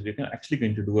interesting service. We're actually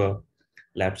going to do a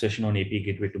lab session on API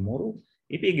Gateway tomorrow.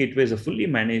 API Gateway is a fully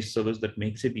managed service that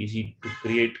makes it easy to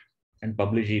create and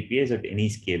publish APIs at any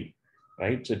scale,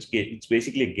 right? So it's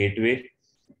basically a gateway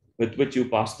with which you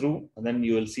pass through, and then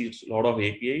you will see a lot of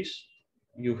APIs.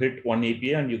 You hit one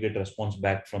API and you get response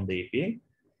back from the API.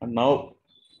 And now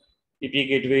API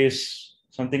Gateway is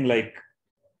something like,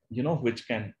 which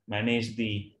can manage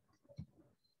the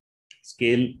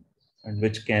scale and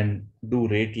which can do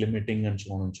rate limiting and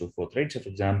so on and so forth, right? So for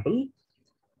example,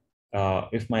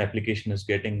 if my application is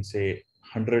getting, say,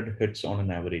 100 hits on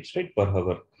an average, right, per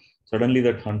hour, suddenly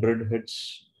that 100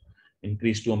 hits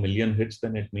increase to 1,000,000 hits,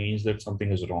 then it means that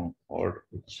something is wrong, or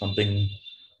something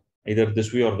either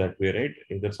this way or that way, right?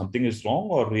 Either something is wrong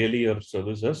or really your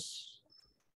service is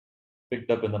picked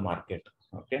up in the market,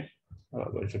 okay?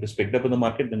 If it is picked up in the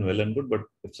market, then well and good. But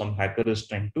if some hacker is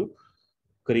trying to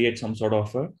create some sort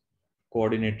of a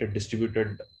coordinated,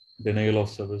 distributed denial of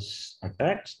service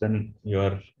attacks, then you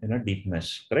are in a deep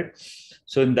mess, correct?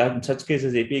 So in such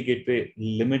cases, API Gateway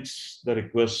limits the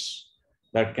requests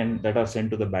that are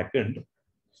sent to the backend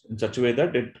in such a way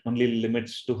that it only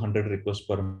limits to 100 requests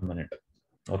per minute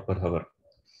or per hour.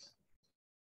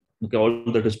 Okay, all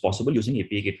that is possible using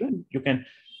API Gateway.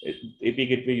 API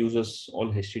Gateway uses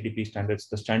all HTTP standards,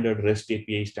 the standard REST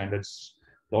API standards.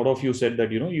 A lot of you said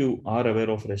that you are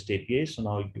aware of REST APIs, so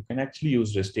now you can actually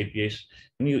use REST APIs,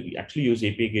 and you actually use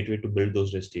API Gateway to build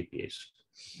those REST APIs.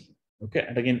 Okay,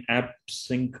 and again,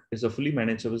 AppSync is a fully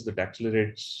managed service that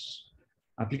accelerates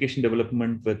application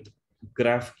development with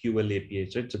GraphQL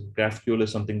APIs. Right? So GraphQL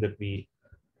is something that we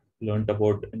learned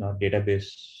about in our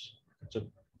database. So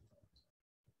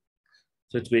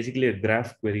it's basically a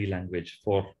graph query language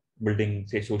for building,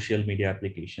 say, social media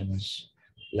applications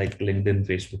like LinkedIn,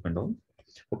 Facebook, and all.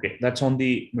 Okay, that's on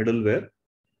the middleware.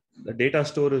 The data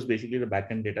store is basically the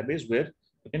backend database where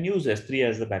you can use S3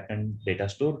 as the backend data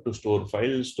store to store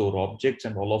files, store objects,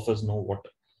 and all of us know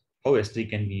how S3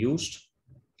 can be used.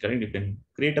 Correct? You can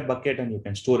create a bucket and you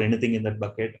can store anything in that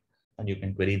bucket, and you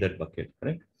can query that bucket.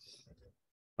 Correct?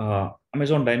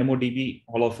 Amazon DynamoDB,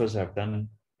 all of us have done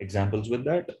examples with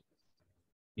that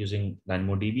using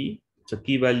DynamoDB. It's a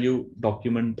key value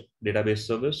document database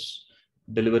service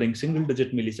delivering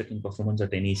single-digit millisecond performance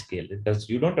at any scale.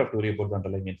 You don't have to worry about the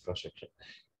underlying infrastructure.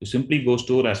 You simply go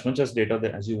store as much as data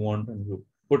as you want, and you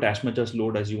put as much as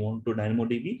load as you want to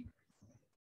DynamoDB.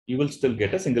 you will still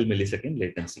get a single millisecond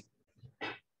latency.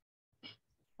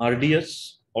 RDS,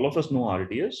 all of us know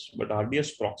RDS, but RDS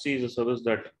proxy is a service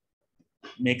that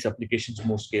makes applications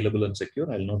more scalable and secure.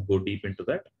 I'll not go deep into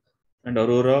that. And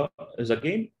Aurora is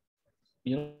again,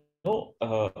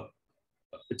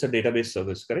 it's a database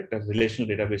service, correct? A relational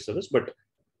database service, but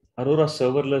Aurora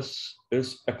serverless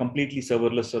is a completely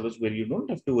serverless service where you don't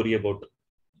have to worry about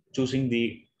choosing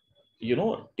the,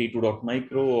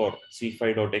 T2.micro or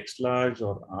C5.x large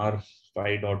or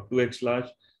R5.2x large,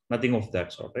 nothing of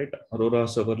that sort, right? Aurora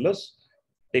serverless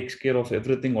takes care of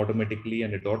everything automatically,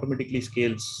 and it automatically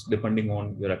scales depending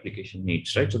on your application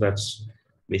needs, right? So that's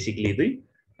basically the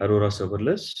Aurora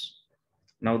serverless.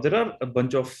 Now there are a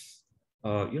bunch of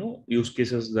use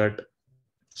cases, that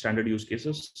standard use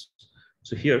cases.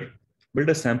 So here, build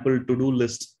a sample to-do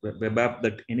list web app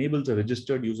that enables a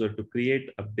registered user to create,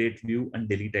 update, view, and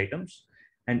delete items.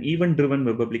 An event-driven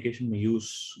web application may use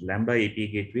Lambda API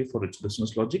Gateway for its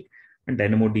business logic and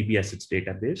DynamoDB as its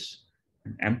database,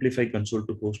 and Amplify console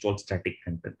to host all static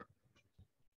content.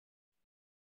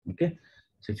 Okay,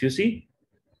 so if you see,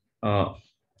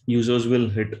 users will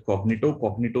hit Cognito.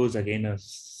 Cognito is again a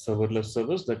serverless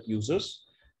service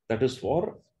that is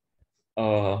for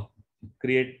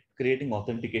creating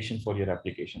authentication for your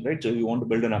application, right? So you want to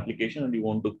build an application and you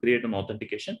want to create an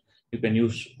authentication, you can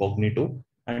use Cognito.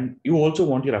 And you also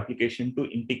want your application to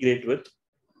integrate with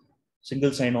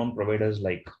single sign-on providers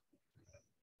like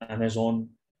Amazon,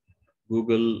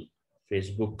 Google,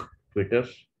 Facebook, Twitter,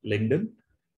 LinkedIn.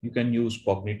 You can use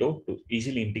Cognito to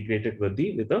easily integrate it with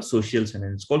a social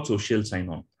sign-on. It's called social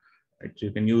sign-on, right? So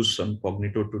you can use some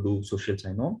Cognito to do social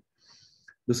sign-on.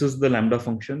 This is the Lambda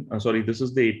function. This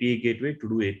is the API gateway to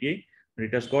do API. And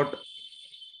it has got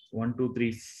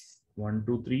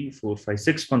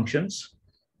 6 functions.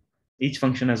 Each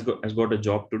function has got a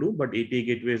job to do, but API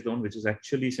gateway is the one which is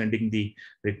actually sending the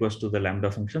request to the Lambda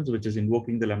functions, which is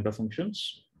invoking the Lambda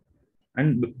functions.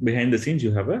 And behind the scenes,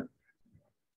 you have a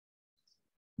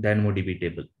DynamoDB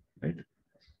table, right?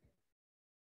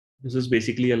 This is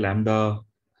basically a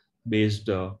Lambda-based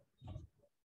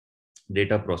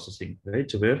data processing,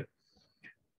 right? So where,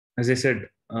 as I said,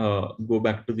 go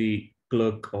back to the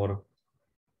clerk or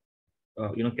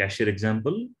cashier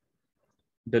example,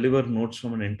 deliver notes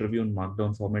from an interview in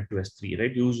Markdown format to S3,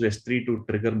 right? Use S3 to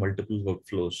trigger multiple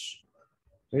workflows,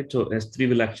 right? So S3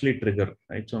 will actually trigger,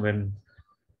 right? So when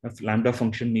a Lambda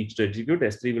function needs to execute,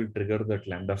 S3 will trigger that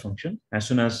Lambda function as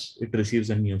soon as it receives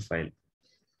a new file.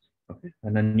 Okay,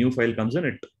 and a new file comes in,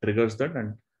 it triggers that,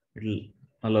 and it will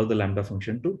allow the Lambda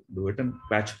function to do it. And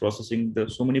batch processing,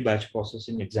 there's so many batch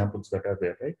processing examples that are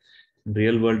there, right? In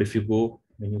real world, if you go,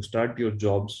 when you start your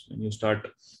jobs, when you start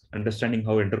understanding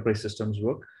how enterprise systems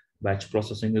work, batch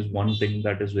processing is one thing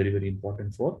that is very, very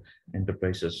important for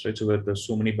enterprises, right? So where there's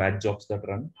so many batch jobs that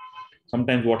run,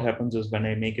 sometimes what happens is when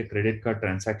I make a credit card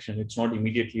transaction, it's not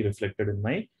immediately reflected in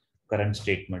my current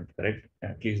statement, correct?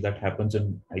 At least that happens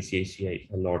in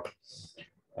ICICI a lot.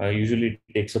 Usually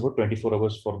it takes about 24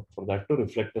 hours for that to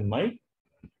reflect in my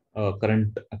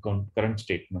current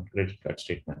statement, credit card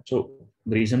statement. So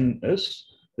the reason is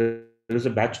there is a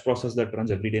batch process that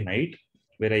runs every day night,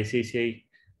 where ICICI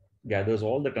gathers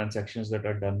all the transactions that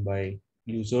are done by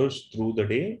users through the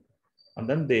day, and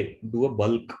then they do a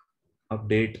bulk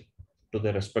update to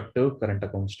the respective current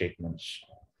account statements.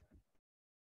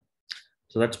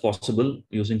 So that's possible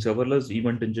using serverless.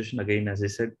 Event ingestion, again, as I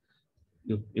said,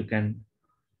 you can,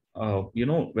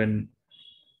 when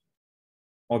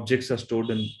objects are stored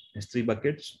in S3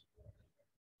 buckets,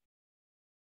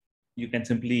 you can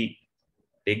simply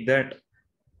take that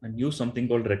and use something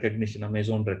called recognition,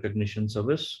 Amazon recognition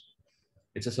service.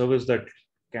 It's a service that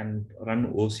can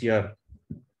run OCR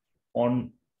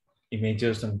on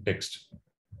images and text.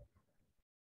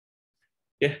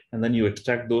 Yeah, and then you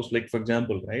extract those, like for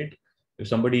example, right? If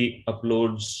somebody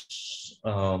uploads,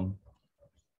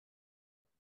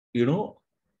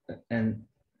 an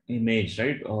image,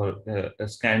 right, or a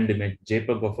scanned image,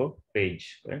 JPEG of a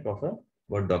page, right, of a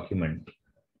Word document.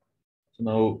 So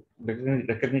now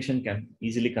recognition can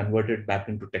easily convert it back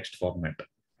into text format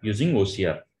using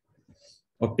OCR,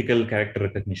 optical character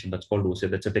recognition. That's called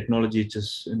OCR. That's a technology which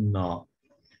is in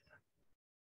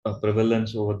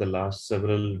prevalence over the last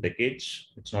several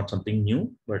decades. It's not something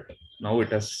new, but now it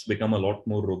has become a lot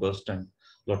more robust and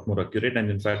a lot more accurate. And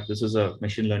in fact, this is a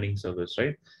machine learning service,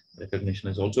 right? Recognition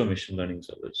is also a machine learning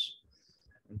service.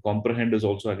 And Comprehend is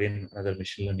also again another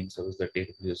machine learning service that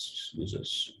AWS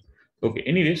uses. Okay,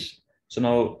 anyways, so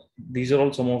now these are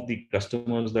all some of the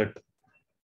customers that,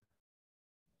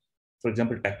 for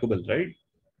example, Taco Bell, right?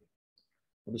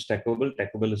 What is Taco Bell?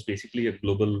 Taco Bell is basically a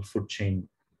global food chain.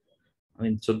 I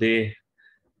mean, so they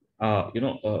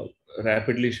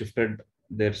rapidly shifted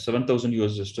their 7,000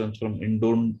 US restaurants from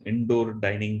indoor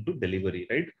dining to delivery,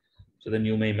 right? So then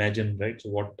you may imagine, right? So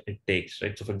what it takes,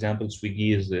 right? So for example,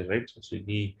 Swiggy is there, right? So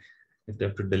Swiggy, if they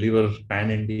have to deliver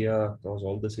pan India across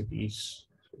all the cities,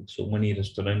 so many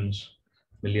restaurants,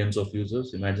 millions of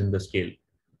users, imagine the scale.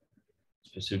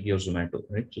 Swiggy or Zomato,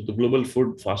 right? So the global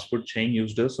fast food chain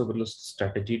used a serverless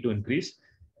strategy to increase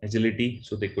agility,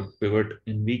 so they could pivot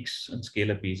in weeks and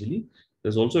scale up easily.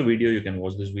 There's also a video, you can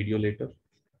watch this video later.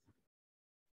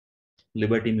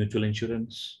 Liberty Mutual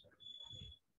Insurance.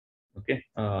 Okay,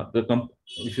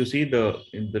 if you see in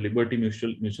the Liberty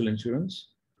Mutual Insurance,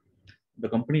 the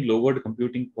company lowered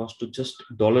computing cost to just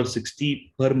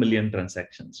 $60 per million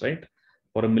transactions, right?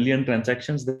 For a million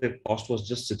transactions, the cost was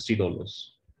just $60.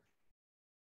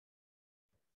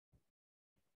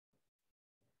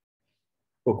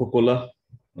 Coca-Cola,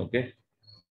 okay.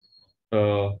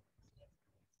 A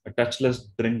touchless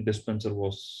drink dispenser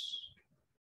was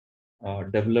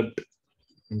developed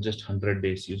in just 100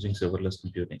 days using serverless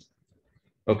computing.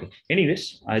 Okay,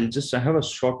 anyways, I have a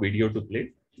short video to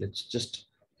play. Let's just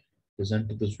listen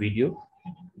to this video.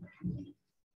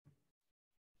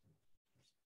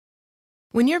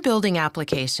 When you're building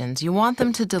applications, you want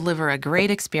them to deliver a great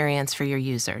experience for your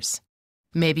users.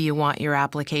 Maybe you want your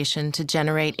application to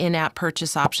generate in-app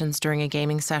purchase options during a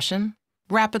gaming session,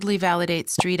 rapidly validate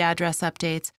street address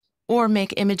updates, or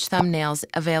make image thumbnails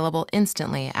available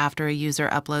instantly after a user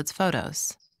uploads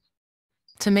photos.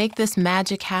 To make this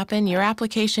magic happen, your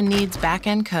application needs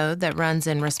back-end code that runs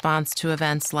in response to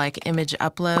events like image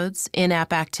uploads,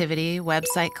 in-app activity,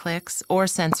 website clicks, or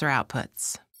sensor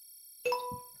outputs.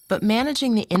 But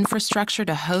managing the infrastructure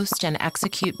to host and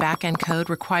execute back-end code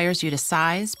requires you to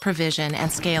size, provision,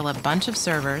 and scale a bunch of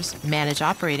servers, manage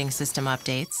operating system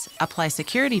updates, apply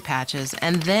security patches,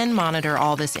 and then monitor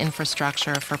all this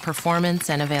infrastructure for performance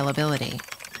and availability.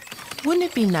 Wouldn't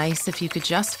it be nice if you could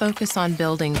just focus on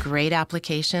building great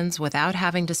applications without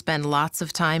having to spend lots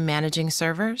of time managing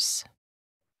servers?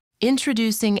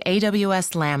 Introducing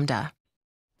AWS Lambda.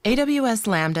 AWS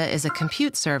Lambda is a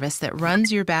compute service that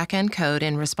runs your backend code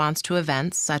in response to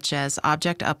events such as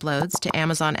object uploads to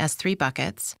Amazon S3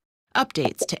 buckets,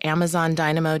 updates to Amazon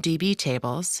DynamoDB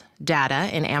tables, data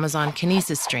in Amazon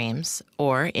Kinesis streams,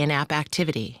 or in-app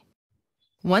activity.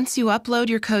 Once you upload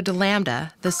your code to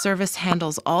Lambda, the service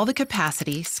handles all the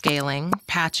capacity, scaling,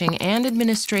 patching, and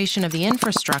administration of the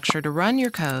infrastructure to run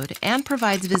your code and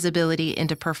provides visibility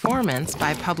into performance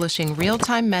by publishing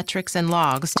real-time metrics and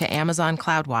logs to Amazon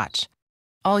CloudWatch.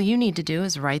 All you need to do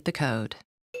is write the code.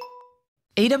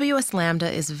 AWS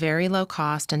Lambda is very low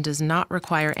cost and does not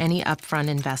require any upfront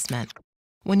investment.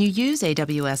 When you use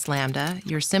AWS Lambda,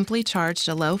 you're simply charged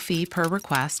a low fee per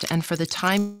request and for the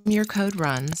time your code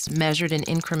runs, measured in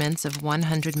increments of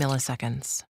 100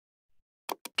 milliseconds.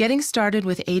 Getting started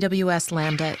with AWS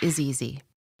Lambda is easy.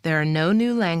 There are no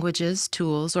new languages,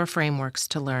 tools, or frameworks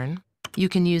to learn. You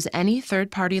can use any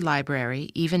third-party library,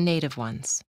 even native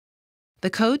ones. The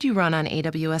code you run on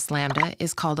AWS Lambda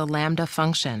is called a Lambda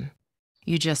function.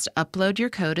 You just upload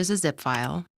your code as a zip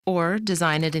file, or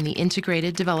design it in the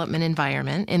integrated development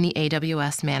environment in the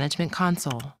AWS Management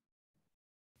Console.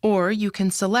 Or you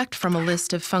can select from a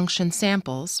list of function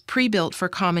samples pre-built for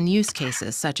common use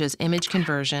cases such as image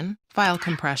conversion, file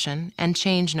compression, and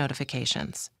change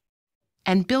notifications.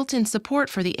 And built-in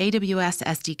support for the AWS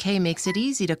SDK makes it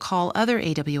easy to call other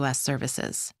AWS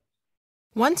services.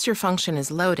 Once your function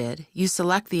is loaded, you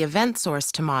select the event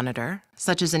source to monitor,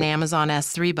 such as an Amazon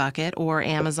S3 bucket or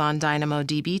Amazon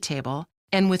DynamoDB table,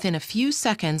 and within a few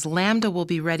seconds, Lambda will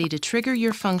be ready to trigger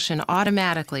your function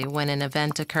automatically when an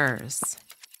event occurs.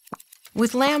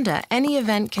 With Lambda, any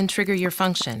event can trigger your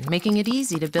function, making it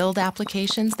easy to build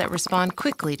applications that respond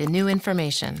quickly to new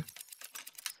information.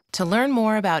 To learn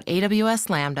more about AWS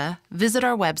Lambda, visit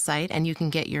our website and you can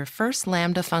get your first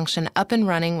Lambda function up and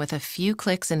running with a few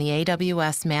clicks in the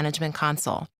AWS Management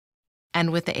Console.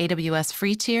 And with the AWS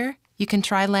free tier, you can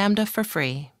try Lambda for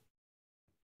free.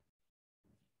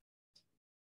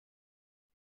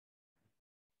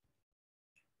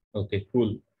 Okay,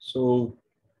 cool. So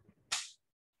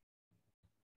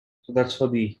that's for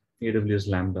the AWS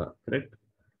Lambda, correct?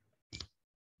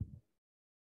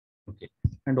 Okay.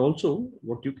 And also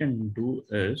what you can do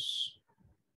is,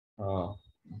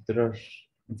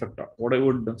 in fact, what I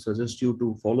would suggest you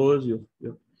to follow is you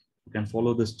can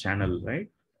follow this channel, right?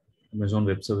 Amazon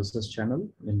Web Services channel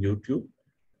in YouTube.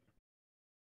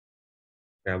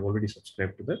 I've already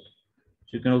subscribed to that.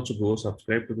 So you can also go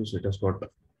subscribe to this. It has got a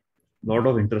lot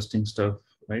of interesting stuff,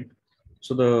 right?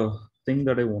 So the thing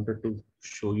that I wanted to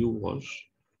show you was,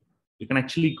 you can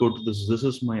actually go to this. This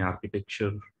is my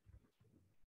architecture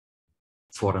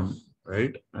forum,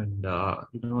 right? And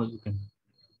you can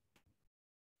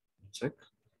check.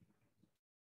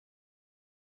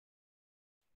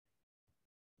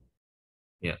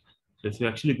 Yeah. So if you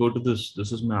actually go to this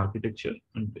is my architecture.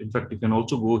 And in fact, you can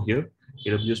also go here,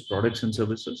 AWS products and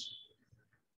services.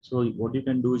 So what you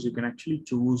can do is you can actually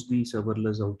choose the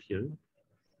serverless out here.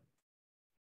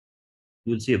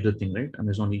 You'll see everything, right?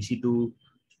 Amazon EC2,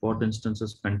 Spot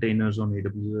instances, containers on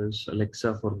AWS,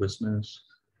 Alexa for business,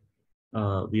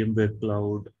 VMware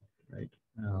Cloud, right?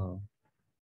 So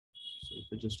if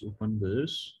you just open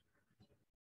this,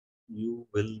 you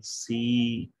will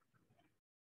see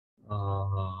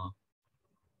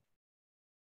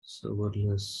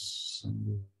serverless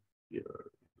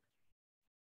here,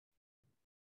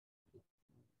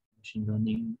 machine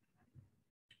learning,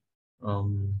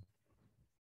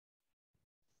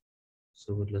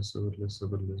 serverless,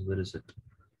 where is it?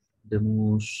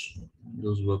 Demos,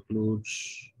 those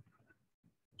workloads,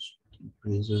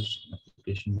 phrases,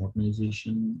 application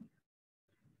modernization,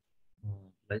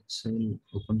 let's say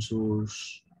open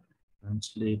source,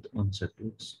 translate on set.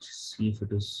 Let's see if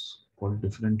it is called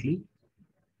differently.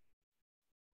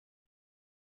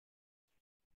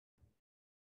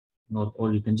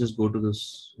 Or you can just go to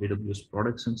this AWS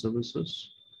products and services.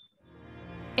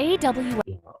 AWS.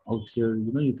 Yeah, out here,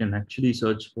 you can actually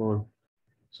search for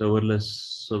serverless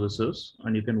services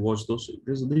and you can watch those.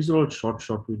 These are all short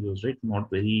videos, right? Not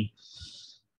very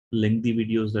lengthy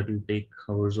videos that will take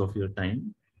hours of your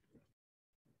time.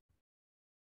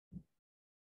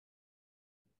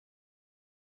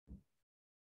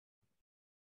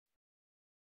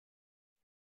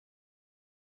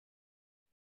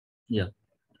 Yeah.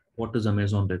 What is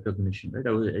Amazon recognition, right?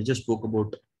 I just spoke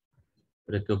about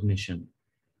recognition.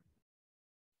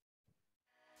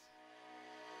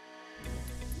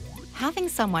 Having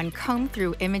someone comb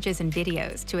through images and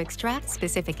videos to extract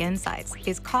specific insights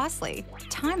is costly,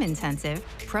 time-intensive,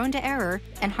 prone to error,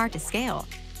 and hard to scale.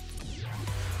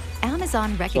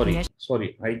 Amazon recognition.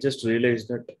 Sorry, I just realized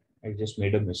that I just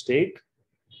made a mistake.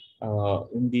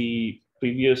 In the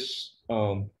previous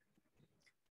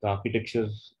the architecture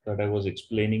that I was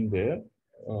explaining there,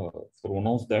 for one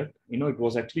of that, it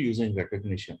was actually using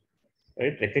recognition,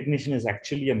 right? Recognition is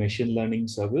actually a machine learning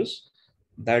service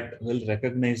that will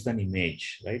recognize an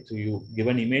image, right? So you give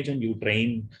an image and you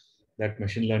train that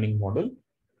machine learning model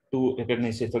to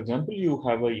recognize, say, for example, you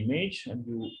have an image and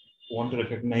you want to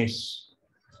recognize,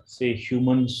 say,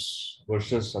 humans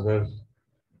versus other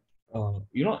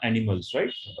animals,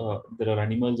 right? There are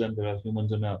animals and there are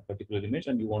humans in a particular image,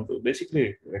 and you want to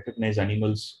basically recognize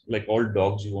animals, like all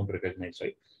dogs you want to recognize,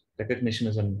 right? Recognition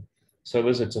is a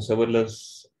service. It's a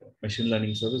serverless machine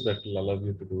learning service that will allow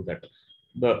you to do that.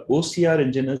 The OCR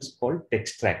engine is called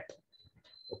Textract.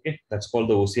 Okay, that's called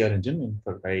the OCR engine. In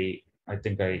fact, I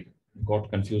think I got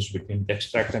confused between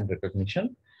Textract and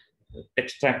recognition.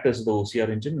 Textract is the OCR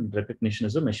engine and recognition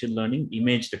is a machine learning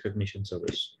image recognition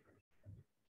service.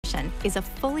 Is a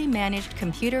fully managed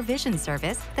computer vision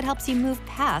service that helps you move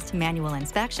past manual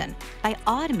inspection by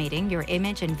automating your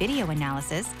image and video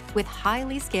analysis with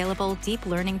highly scalable deep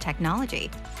learning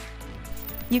technology.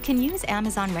 You can use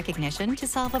Amazon Recognition to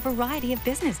solve a variety of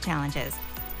business challenges.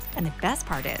 And the best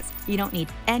part is, you don't need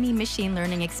any machine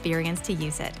learning experience to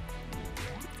use it.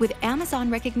 With Amazon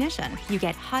Recognition, you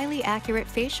get highly accurate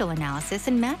facial analysis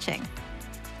and matching,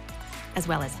 as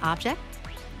well as object,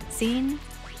 scene,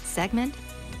 segment,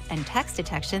 and text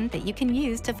detection that you can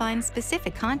use to find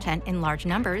specific content in large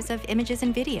numbers of images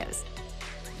and videos.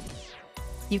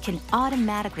 You can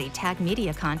automatically tag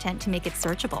media content to make it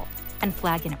searchable and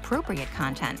flag inappropriate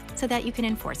content so that you can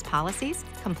enforce policies,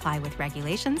 comply with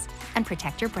regulations, and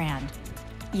protect your brand.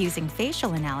 Using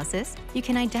facial analysis, you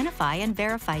can identify and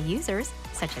verify users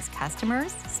such as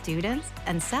customers, students,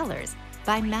 and sellers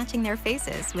by matching their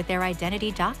faces with their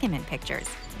identity document pictures.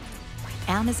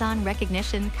 Amazon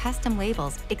Recognition custom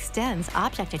labels extends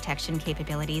object detection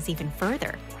capabilities even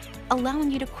further, allowing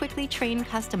you to quickly train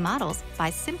custom models by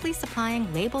simply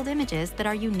supplying labeled images that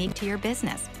are unique to your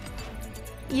business.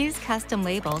 Use custom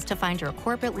labels to find your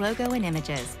corporate logo and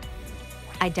images.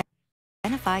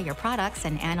 Identify your products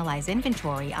and analyze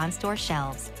inventory on store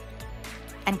shelves.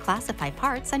 And classify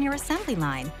parts on your assembly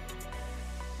line.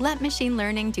 Let machine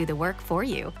learning do the work for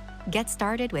you. Get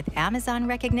started with Amazon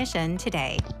Recognition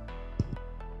today.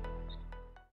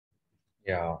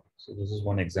 Yeah, so this is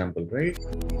one example, right?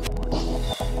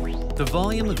 The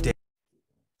volume of data.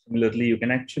 Similarly, you can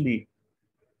actually,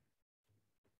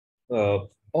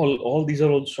 all these are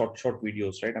all short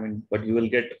videos, right? I mean, but you will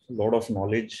get a lot of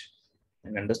knowledge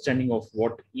and understanding of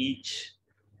what each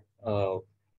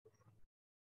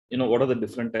what are the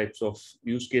different types of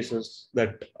use cases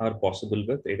that are possible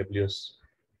with AWS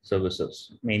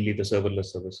services, mainly the serverless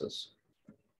services.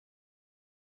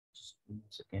 Just 1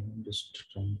 second, I'm just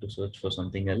trying to search for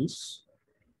something else.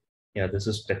 Yeah, this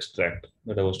is TextRact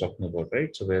that I was talking about,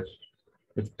 right? So where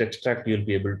with TextRact, you'll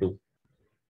be able to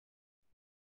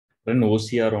run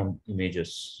OCR on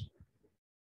images.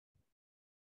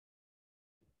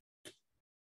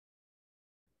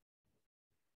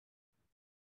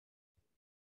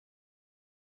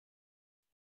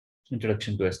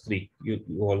 Introduction to S3. You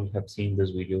all have seen this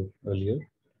video earlier.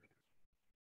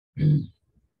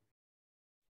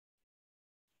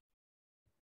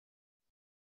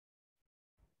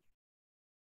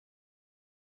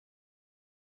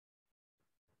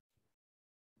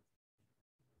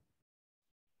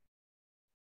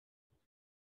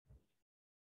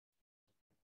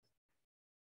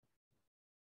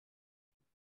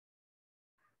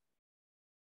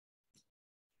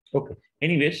 Okay.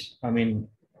 Anyways, I mean,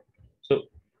 so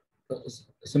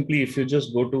simply if you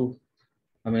just go to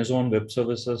Amazon Web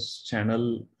Services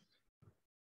channel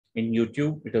in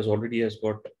YouTube, it has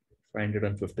got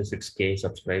 556K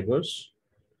subscribers.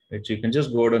 Right? So you can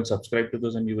just go out and subscribe to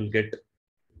those and you will get.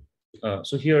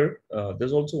 So here,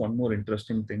 there's also one more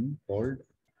interesting thing called,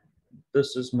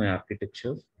 this is my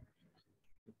architecture.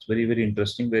 It's very, very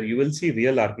interesting where you will see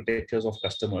real architectures of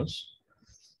customers,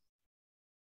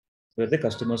 where the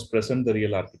customers present the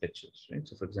real architectures, right?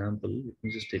 So for example, let me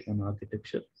just take an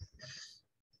architecture.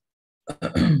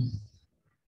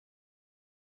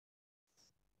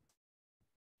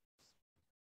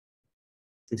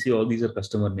 You see all these are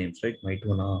customer names, right?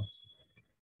 Maitona,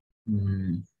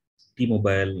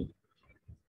 T-Mobile,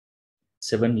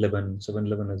 7-Eleven.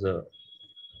 7-Eleven is a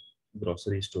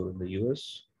grocery store in the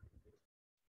US.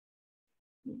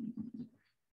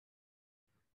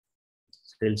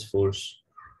 Salesforce.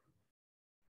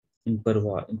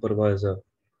 Imperva is a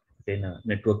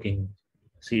networking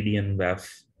CDN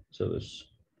WAF service.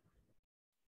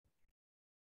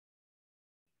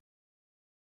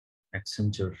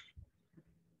 Accenture.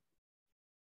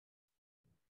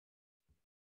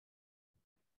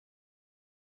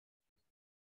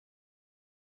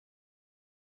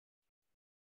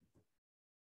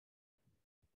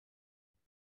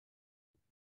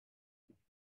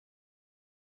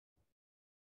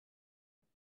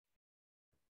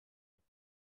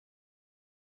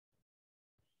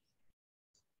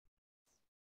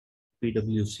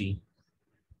 PwC,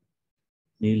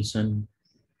 Nielsen,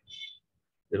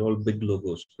 they're all big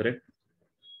logos, correct?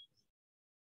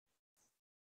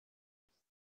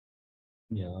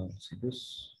 Yeah, see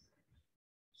this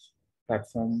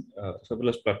platform,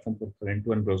 serverless platform for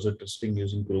end-to-end browser testing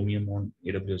using Chromium on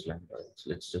AWS Lambda.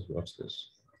 So let's just watch this.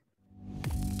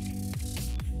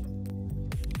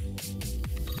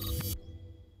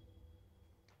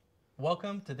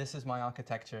 Welcome to This Is My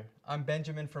Architecture. I'm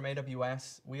Benjamin from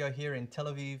AWS. We are here in Tel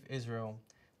Aviv, Israel.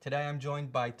 Today I'm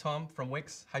joined by Tom from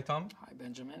Wix. Hi, Tom. Hi,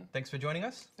 Benjamin. Thanks for joining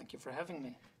us. Thank you for having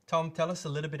me. Tom, tell us a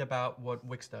little bit about what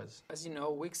Wix does. As you know,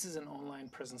 Wix is an online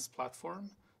presence platform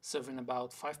serving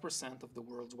about 5% of the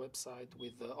world's website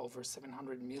with over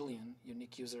 700 million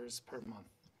unique users per month.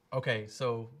 Okay,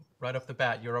 so right off the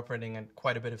bat, you're operating at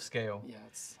quite a bit of scale. Yeah,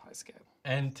 it's high scale.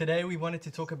 And today we wanted to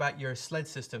talk about your SLED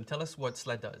system. Tell us what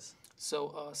SLED does.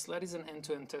 So SLED is an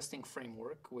end-to-end testing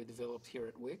framework we developed here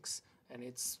at Wix, and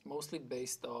it's mostly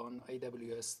based on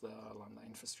AWS Lambda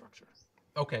infrastructure.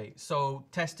 Okay, so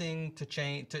testing to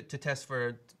test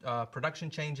for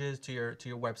production changes to your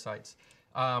websites.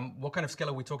 What kind of scale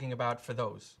are we talking about for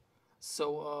those?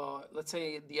 So let's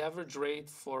say the average rate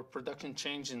for production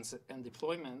changes and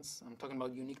deployments, I'm talking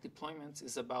about unique deployments,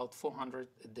 is about 400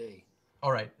 a day.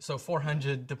 All right, so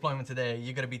 400 deployments a day,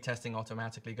 you're going to be testing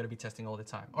automatically, you're going to be testing all the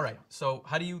time. All right, so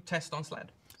how do you test on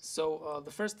SLED? So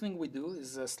the first thing we do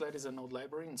is SLED is a node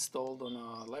library installed on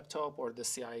a laptop or the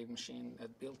CI machine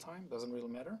at build time, doesn't really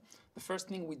matter. The first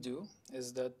thing we do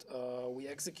is that we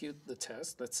execute the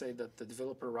test. Let's say that the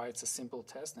developer writes a simple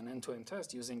test, an end-to-end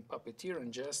test using Puppeteer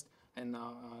and Jest and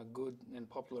good and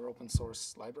popular open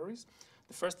source libraries.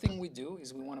 The first thing we do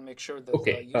is we want to make sure that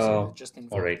the user just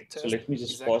involved all right, the test. so let me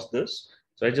just pause this.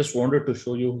 So I just wanted to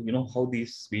show you, how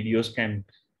these videos can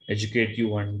educate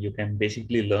you and you can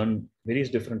basically learn various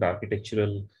different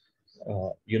architectural,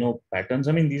 patterns.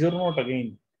 I mean, these are not,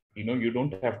 again, you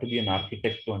don't have to be an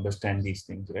architect to understand these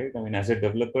things, right? I mean, as a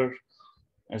developer,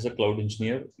 as a cloud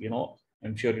engineer,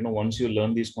 I'm sure, once you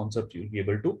learn these concepts, you'll be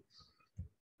able to,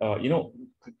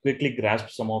 quickly grasp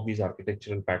some of these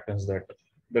architectural patterns that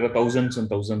there are thousands and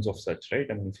thousands of such, right?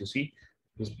 I mean, if you see,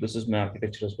 this is my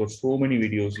architecture. I've got so many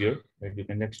videos here that you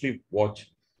can actually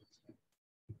watch.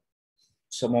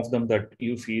 some of them that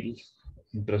you feel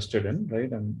interested in,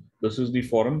 right? And this is the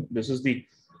forum, this is the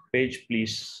page.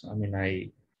 Please, I mean, I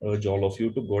urge all of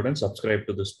you to go ahead and subscribe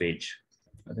to this page.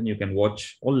 And then you can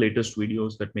watch all latest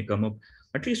videos that may come up.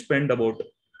 At least spend about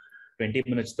 20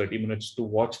 minutes, 30 minutes to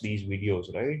watch these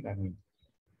videos, right? I mean,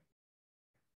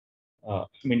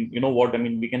 you know what? I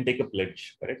mean, we can take a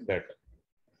pledge, correct? That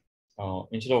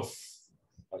instead of,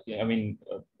 I mean,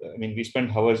 we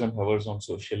spend hours and hours on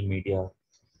social media,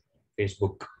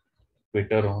 Facebook,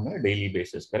 Twitter on a daily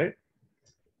basis, correct?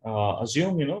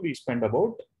 Assume, you know, we spend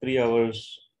about 3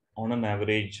 hours on an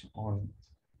average on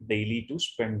daily to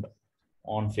spend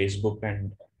on Facebook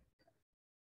and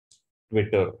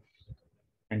Twitter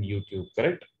and YouTube,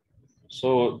 correct?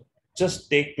 So just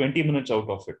take 20 minutes out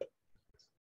of it.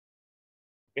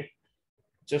 Okay,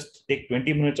 just take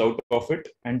 20 minutes out of it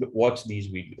and watch these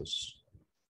videos.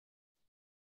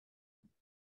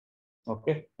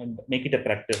 Okay, and make it a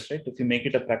practice, right? If you make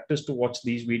it a practice to watch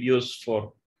these videos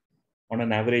for on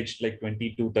an average like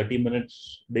 20 to 30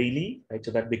 minutes daily, right?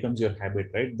 So that becomes your habit,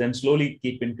 right? Then slowly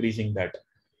keep increasing that,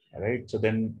 right? So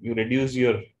then you reduce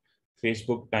your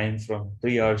Facebook time from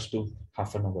 3 hours to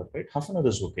half an hour, right? Half an hour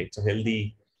is okay. It's a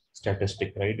healthy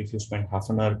statistic, right? If you spend half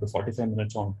an hour to 45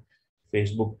 minutes on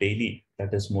Facebook daily,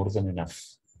 that is more than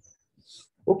enough.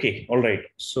 Okay, all right.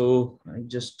 So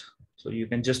so you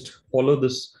can just follow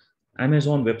this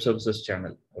Amazon Web Services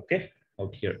channel, okay,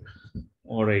 out here.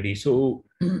 Alrighty, so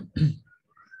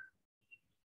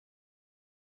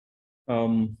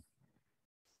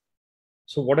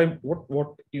so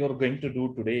what you're going to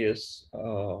do today is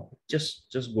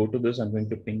just go to this. I'm going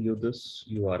to ping you this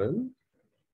URL.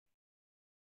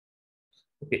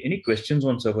 Okay, any questions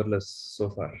on serverless so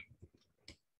far?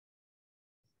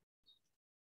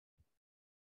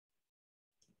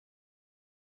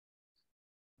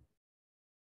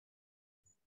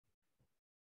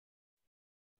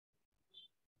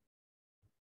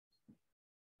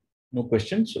 No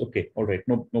questions? Okay, all right,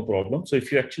 no problem. So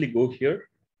if you actually go here,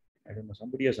 I don't know,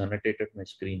 somebody has annotated my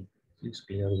screen. Please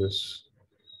clear this.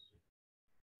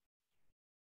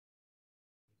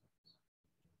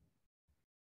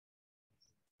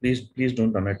 Please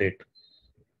don't annotate.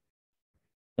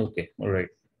 Okay, all right.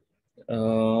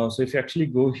 So if you actually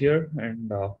go here and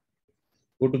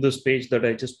go to this page that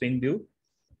I just pinged you,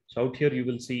 so out here you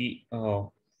will see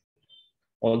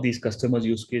all these customers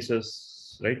use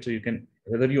cases, right? So you can,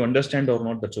 whether you understand or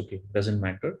not, that's okay, doesn't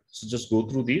matter. So just go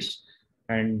through these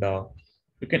and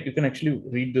you can actually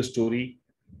read the story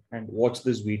and watch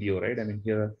this video, right? I mean,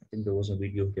 here I think there was a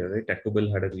video here, right? Taco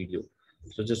Bell had a video,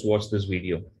 so just watch this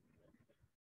video,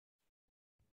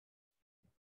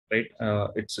 right?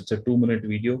 It's a 2-minute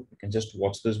video. You can just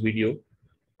watch this video,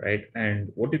 right?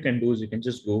 And what you can do is you can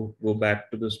just go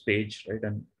back to this page, right,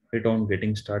 and hit on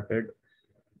getting started,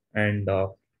 and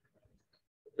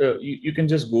you can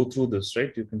just go through this,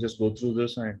 right? You can just go through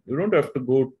this, and you don't have to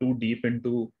go too deep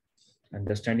into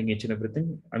understanding each and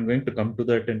everything. I'm going to come to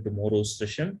that in tomorrow's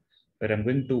session, where I'm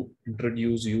going to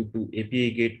introduce you to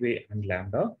API Gateway and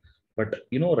Lambda. But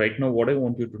you know, right now, what I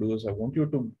want you to do is I want you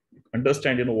to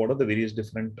understand, you know, what are the various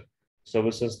different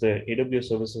services, the AWS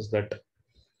services, that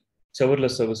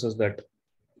serverless services that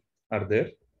are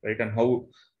there, right? And how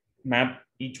map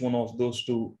each one of those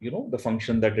to, you know, the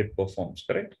function that it performs,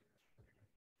 correct?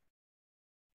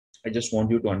 I just want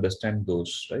you to understand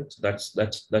those, right? So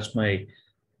that's my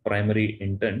primary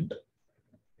intent.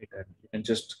 And you can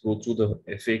just go through the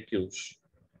FAQs.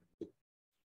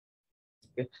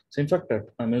 Okay. So in fact, at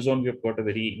Amazon, we've got a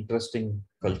very interesting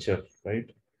culture, right?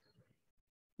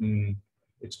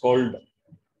 It's called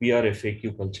PR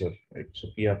FAQ culture, right? So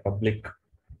PR, public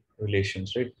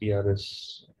relations, right? PR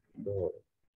is the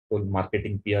whole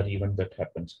marketing PR event that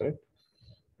happens, correct?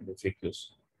 And FAQs.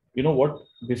 You know what?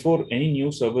 Before any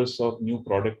new service or new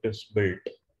product is built,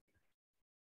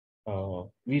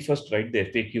 we first write the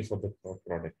FAQ for the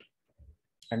product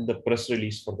and the press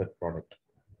release for that product.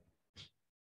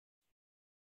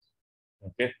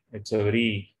 Okay, it's a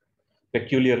very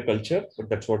peculiar culture, but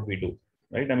that's what we do,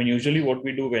 right? I mean, usually what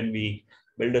we do when we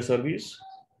build a service,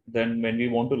 then when we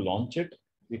want to launch it,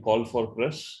 we call for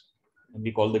press and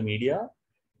we call the media.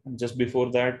 And just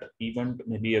before that event,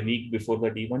 maybe a week before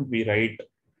that event, we write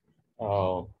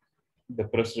the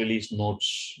press release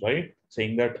notes, right?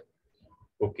 Saying that,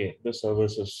 okay, the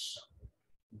service is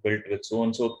built with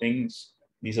so-and-so things.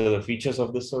 These are the features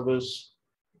of the service.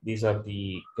 These are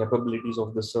the capabilities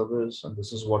of the service, and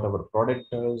this is what our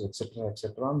product does, etc.,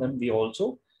 etc. And then we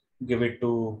also give it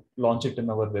to launch it in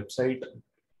our website,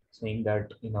 saying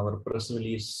that in our press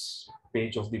release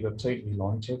page of the website, we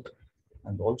launch it,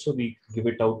 and also we give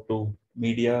it out to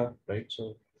media, right?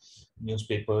 So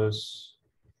newspapers,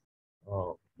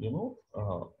 a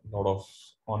lot of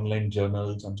online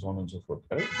journals and so on and so forth,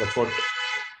 correct? That's what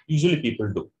usually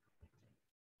people do.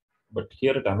 But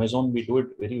here at Amazon, we do it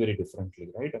very, very differently,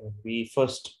 right? I mean, we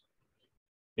first,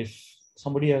 if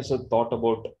somebody has a thought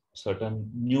about certain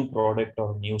new product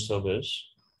or new service,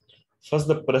 first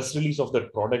the press release of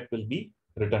that product will be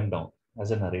written down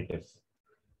as a narrative,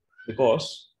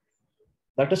 because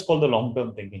that is called the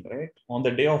long-term thinking, right? On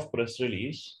the day of press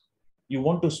release, you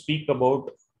want to speak about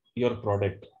your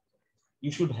product.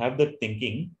 You should have that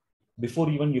thinking before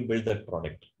even you build that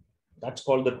product. That's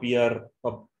called the PR,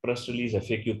 press release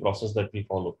FAQ process that we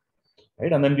follow,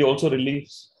 right? And then we also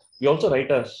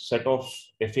write a set of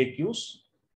FAQs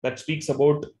that speaks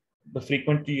about the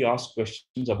frequently asked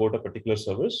questions about a particular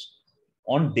service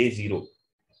on day 0,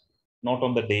 not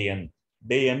on the day N.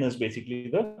 Day N is basically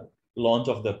the launch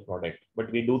of the product,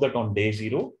 but we do that on day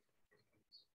 0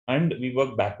 and we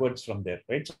work backwards from there,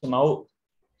 right? So now,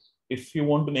 if you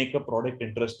want to make a product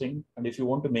interesting and if you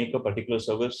want to make a particular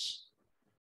service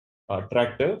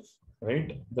attractive,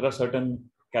 right, there are certain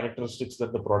characteristics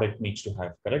that the product needs to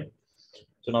have, correct?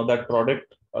 So now that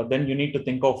product, then you need to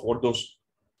think of what those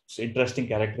interesting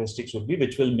characteristics would be,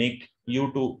 which will make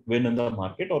you to win in the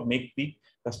market or make the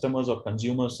customers or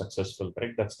consumers successful,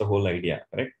 correct? That's the whole idea,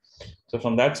 correct? So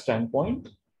from that standpoint,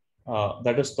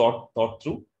 that is thought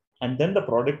through, and then the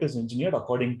product is engineered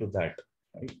according to that,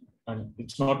 right? And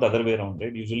it's not the other way around,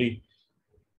 right? Usually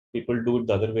people do it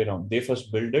the other way around. They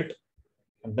first build it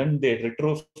and then they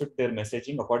retrofit their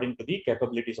messaging according to the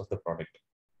capabilities of the product.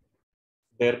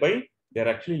 Thereby, they're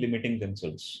actually limiting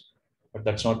themselves. But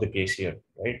that's not the case here,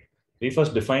 right? We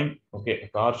first define, okay, a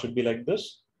car should be like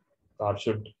this, car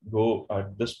should go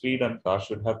at this speed, and car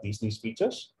should have these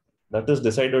features. That is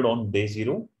decided on day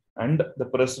 0, and the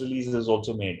press release is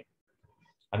also made.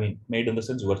 I mean, made in the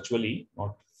sense virtually,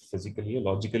 not physically,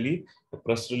 logically. The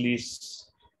press release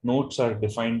notes are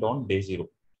defined on day 0.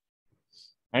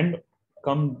 And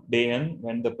come day N,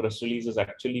 when the press release is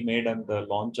actually made and the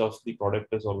launch of the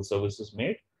product is or the service is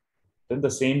made, then the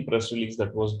same press release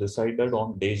that was decided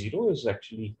on day 0 is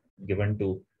actually given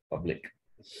to public.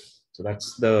 So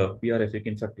that's the PR FAQ.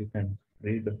 In fact, you can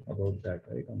read about that,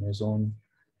 right? Amazon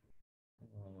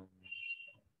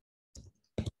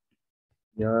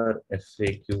PR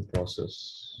FAQ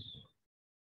process.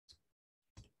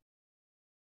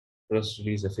 Press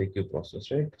release FAQ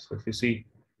process, right? So if you see,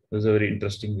 there's a very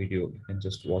interesting video. You can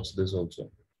just watch this also.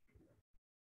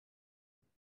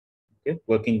 Okay,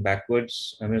 working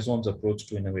backwards, Amazon's approach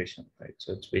to innovation, right?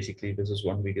 So it's basically, this is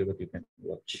one video that you can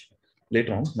watch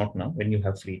later on, not now, when you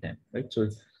have free time, right? So,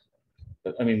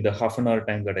 I mean, the half an hour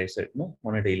time that I said, no,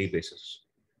 on a daily basis.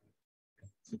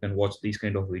 You can watch these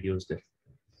kind of videos there.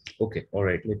 Okay, all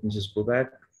right, let me just go back.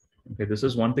 Okay, this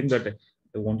is one thing that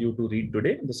I want you to read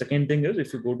today. The second thing is,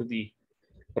 if you go to the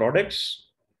products,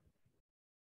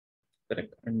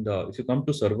 correct, and if you come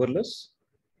to serverless,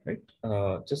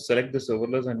 right, just select the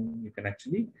serverless and you can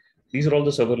actually, these are all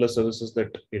the serverless services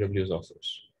that AWS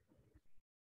offers.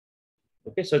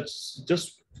 Okay, so it's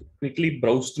just quickly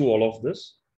browse through all of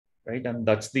this, right? And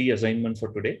that's the assignment for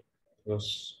today,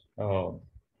 because I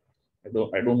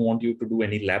don't want you to do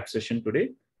any lab session today.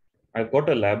 I've got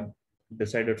a lab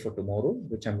decided for tomorrow,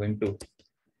 which I'm going to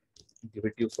give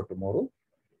it to you for tomorrow.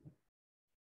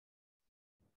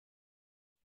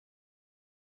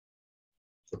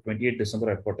 So 28th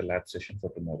December, I've got a lab session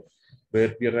for tomorrow,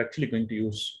 where we are actually going to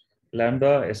use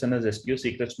Lambda, SNS, SQL,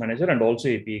 Secrets Manager, and also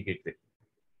API Gateway.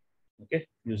 Okay,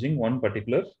 using one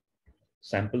particular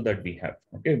sample that we have.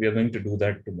 Okay, we are going to do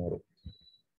that tomorrow.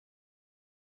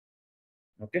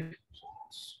 Okay.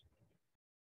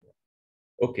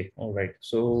 Okay, all right.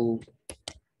 So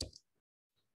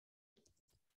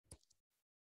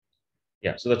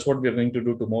yeah, so that's what we are going to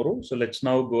do tomorrow. So let's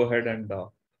now go ahead and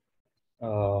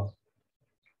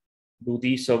do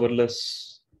the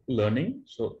serverless learning.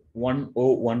 So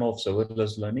 101 of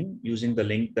serverless learning using the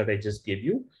link that I just gave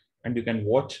you, and you can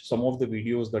watch some of the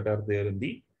videos that are there in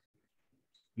the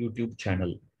YouTube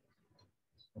channel.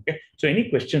 Okay, so any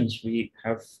questions? We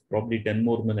have probably 10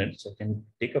 more minutes. I can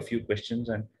take a few questions,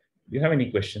 and do you have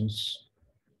any questions?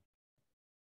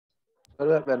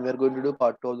 Sir, when we are going to do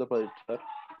part 2 of the project, sir?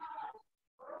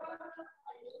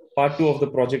 Part 2 of the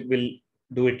project, we'll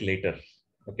do it later.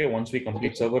 Okay, once we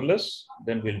complete serverless,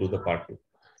 then we'll do the part 2.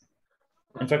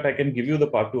 In fact, I can give you the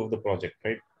part 2 of the project,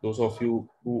 right? Those of you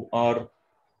who are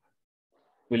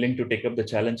willing to take up the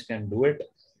challenge can do it.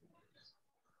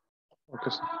 Okay,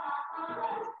 sir.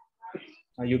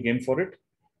 Are you game for it?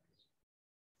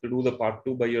 To do the part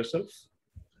 2 by yourself?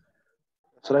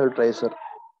 Sir, I will try, sir.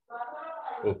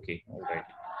 Okay, all right.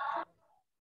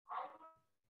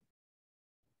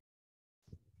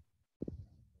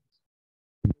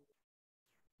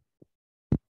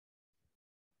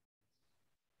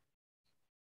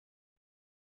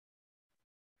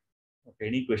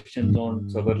 Any questions on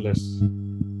serverless?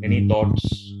 Any thoughts?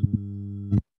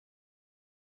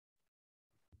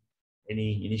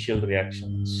 Any initial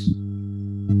reactions?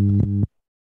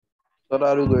 Sir,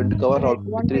 are you going to cover all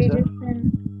the three, sir?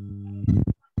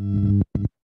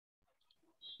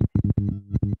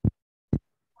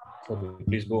 So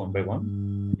please go one by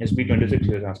one.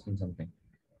 SB26 is asking something.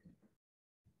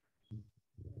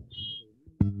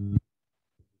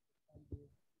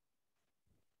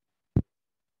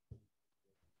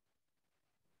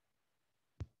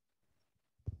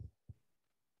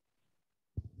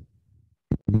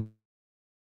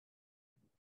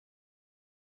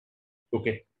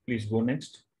 Okay, please go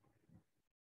next.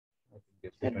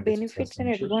 The benefits and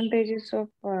advantages of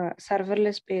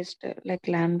serverless based like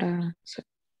Lambda.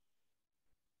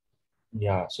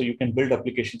 Yeah, so you can build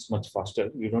applications much faster.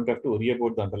 You don't have to worry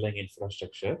about the underlying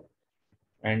infrastructure,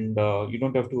 and you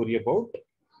don't have to worry about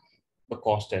the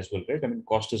cost as well, right? I mean,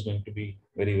 cost is going to be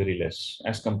very, very less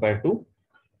as compared to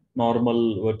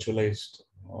normal virtualized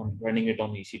on running it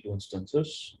on EC2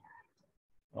 instances,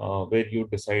 where you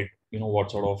decide,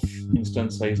 what sort of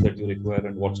instance size that you require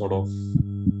and what sort of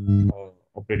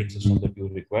operating system that you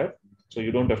require. So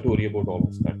you don't have to worry about all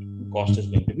of that. The cost is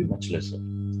going to be much lesser.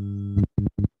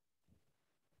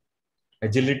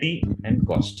 Agility and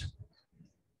cost.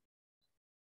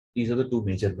 These are the two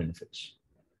major benefits.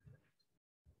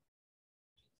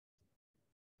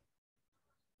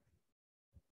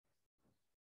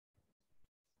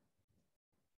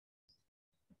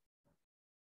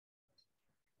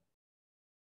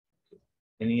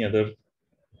 Any other?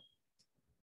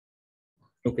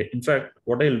 Okay, in fact,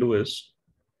 what I'll do is,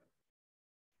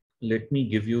 let me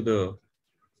give you the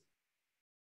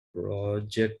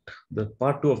project, the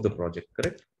part 2 of the project,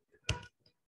 correct?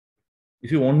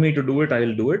 If you want me to do it,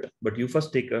 I'll do it, but you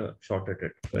first take a shot at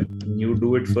it, right? You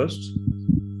do it first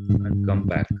and come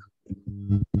back.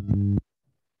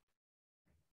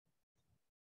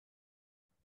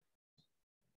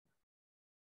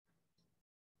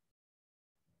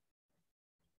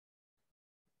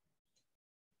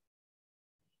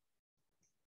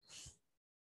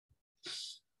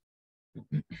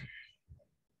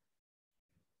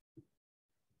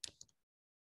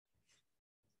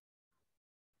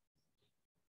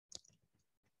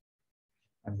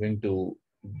 I'm going to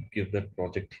give that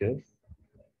project here.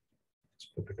 Let's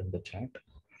put it in the chat.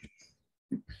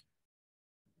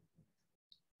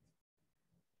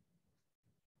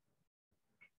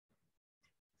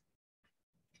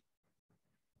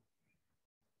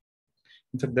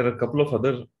 In fact, there are a couple of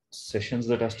other sessions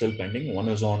that are still pending. One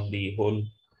is on the whole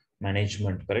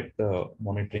management, correct? The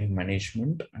monitoring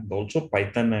management, and also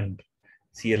Python and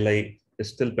CLI is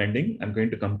still pending. I'm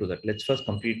going to come to that. Let's first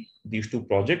complete these two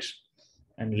projects,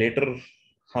 and later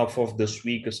half of this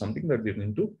week is something that we're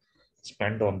going to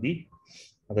spend on the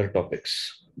other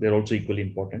topics. They're also equally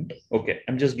important. Okay,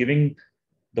 I'm just giving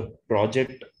the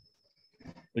project,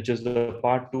 which is the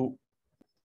part 2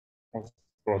 of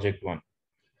project 1.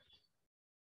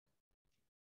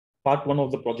 Part 1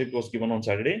 of the project was given on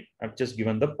Saturday. I've just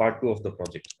given the part 2 of the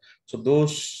project. So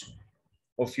those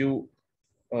of you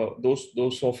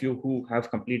who have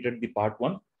completed the part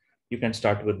 1, you can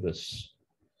start with this.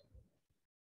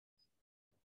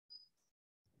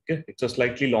 Okay, it's a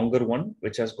slightly longer one,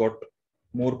 which has got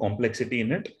more complexity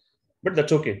in it, but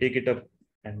that's okay. Take it up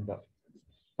and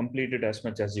complete it as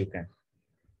much as you can.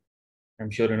 I'm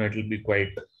sure it will be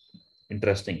quite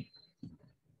interesting.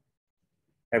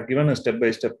 I've given a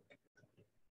step-by-step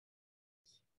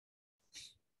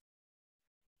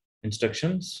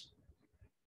instructions.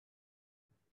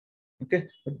 Okay,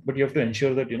 but you have to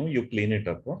ensure that you clean it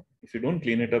up. Huh? If you don't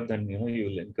clean it up, then you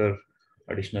will incur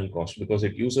additional cost, because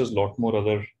it uses a lot more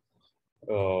other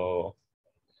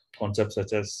concepts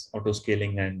such as auto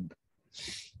scaling and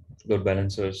load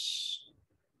balancers.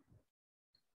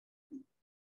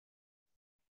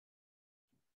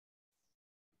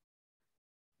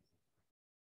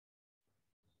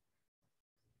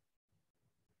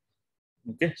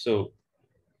 Okay, so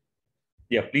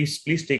yeah, please take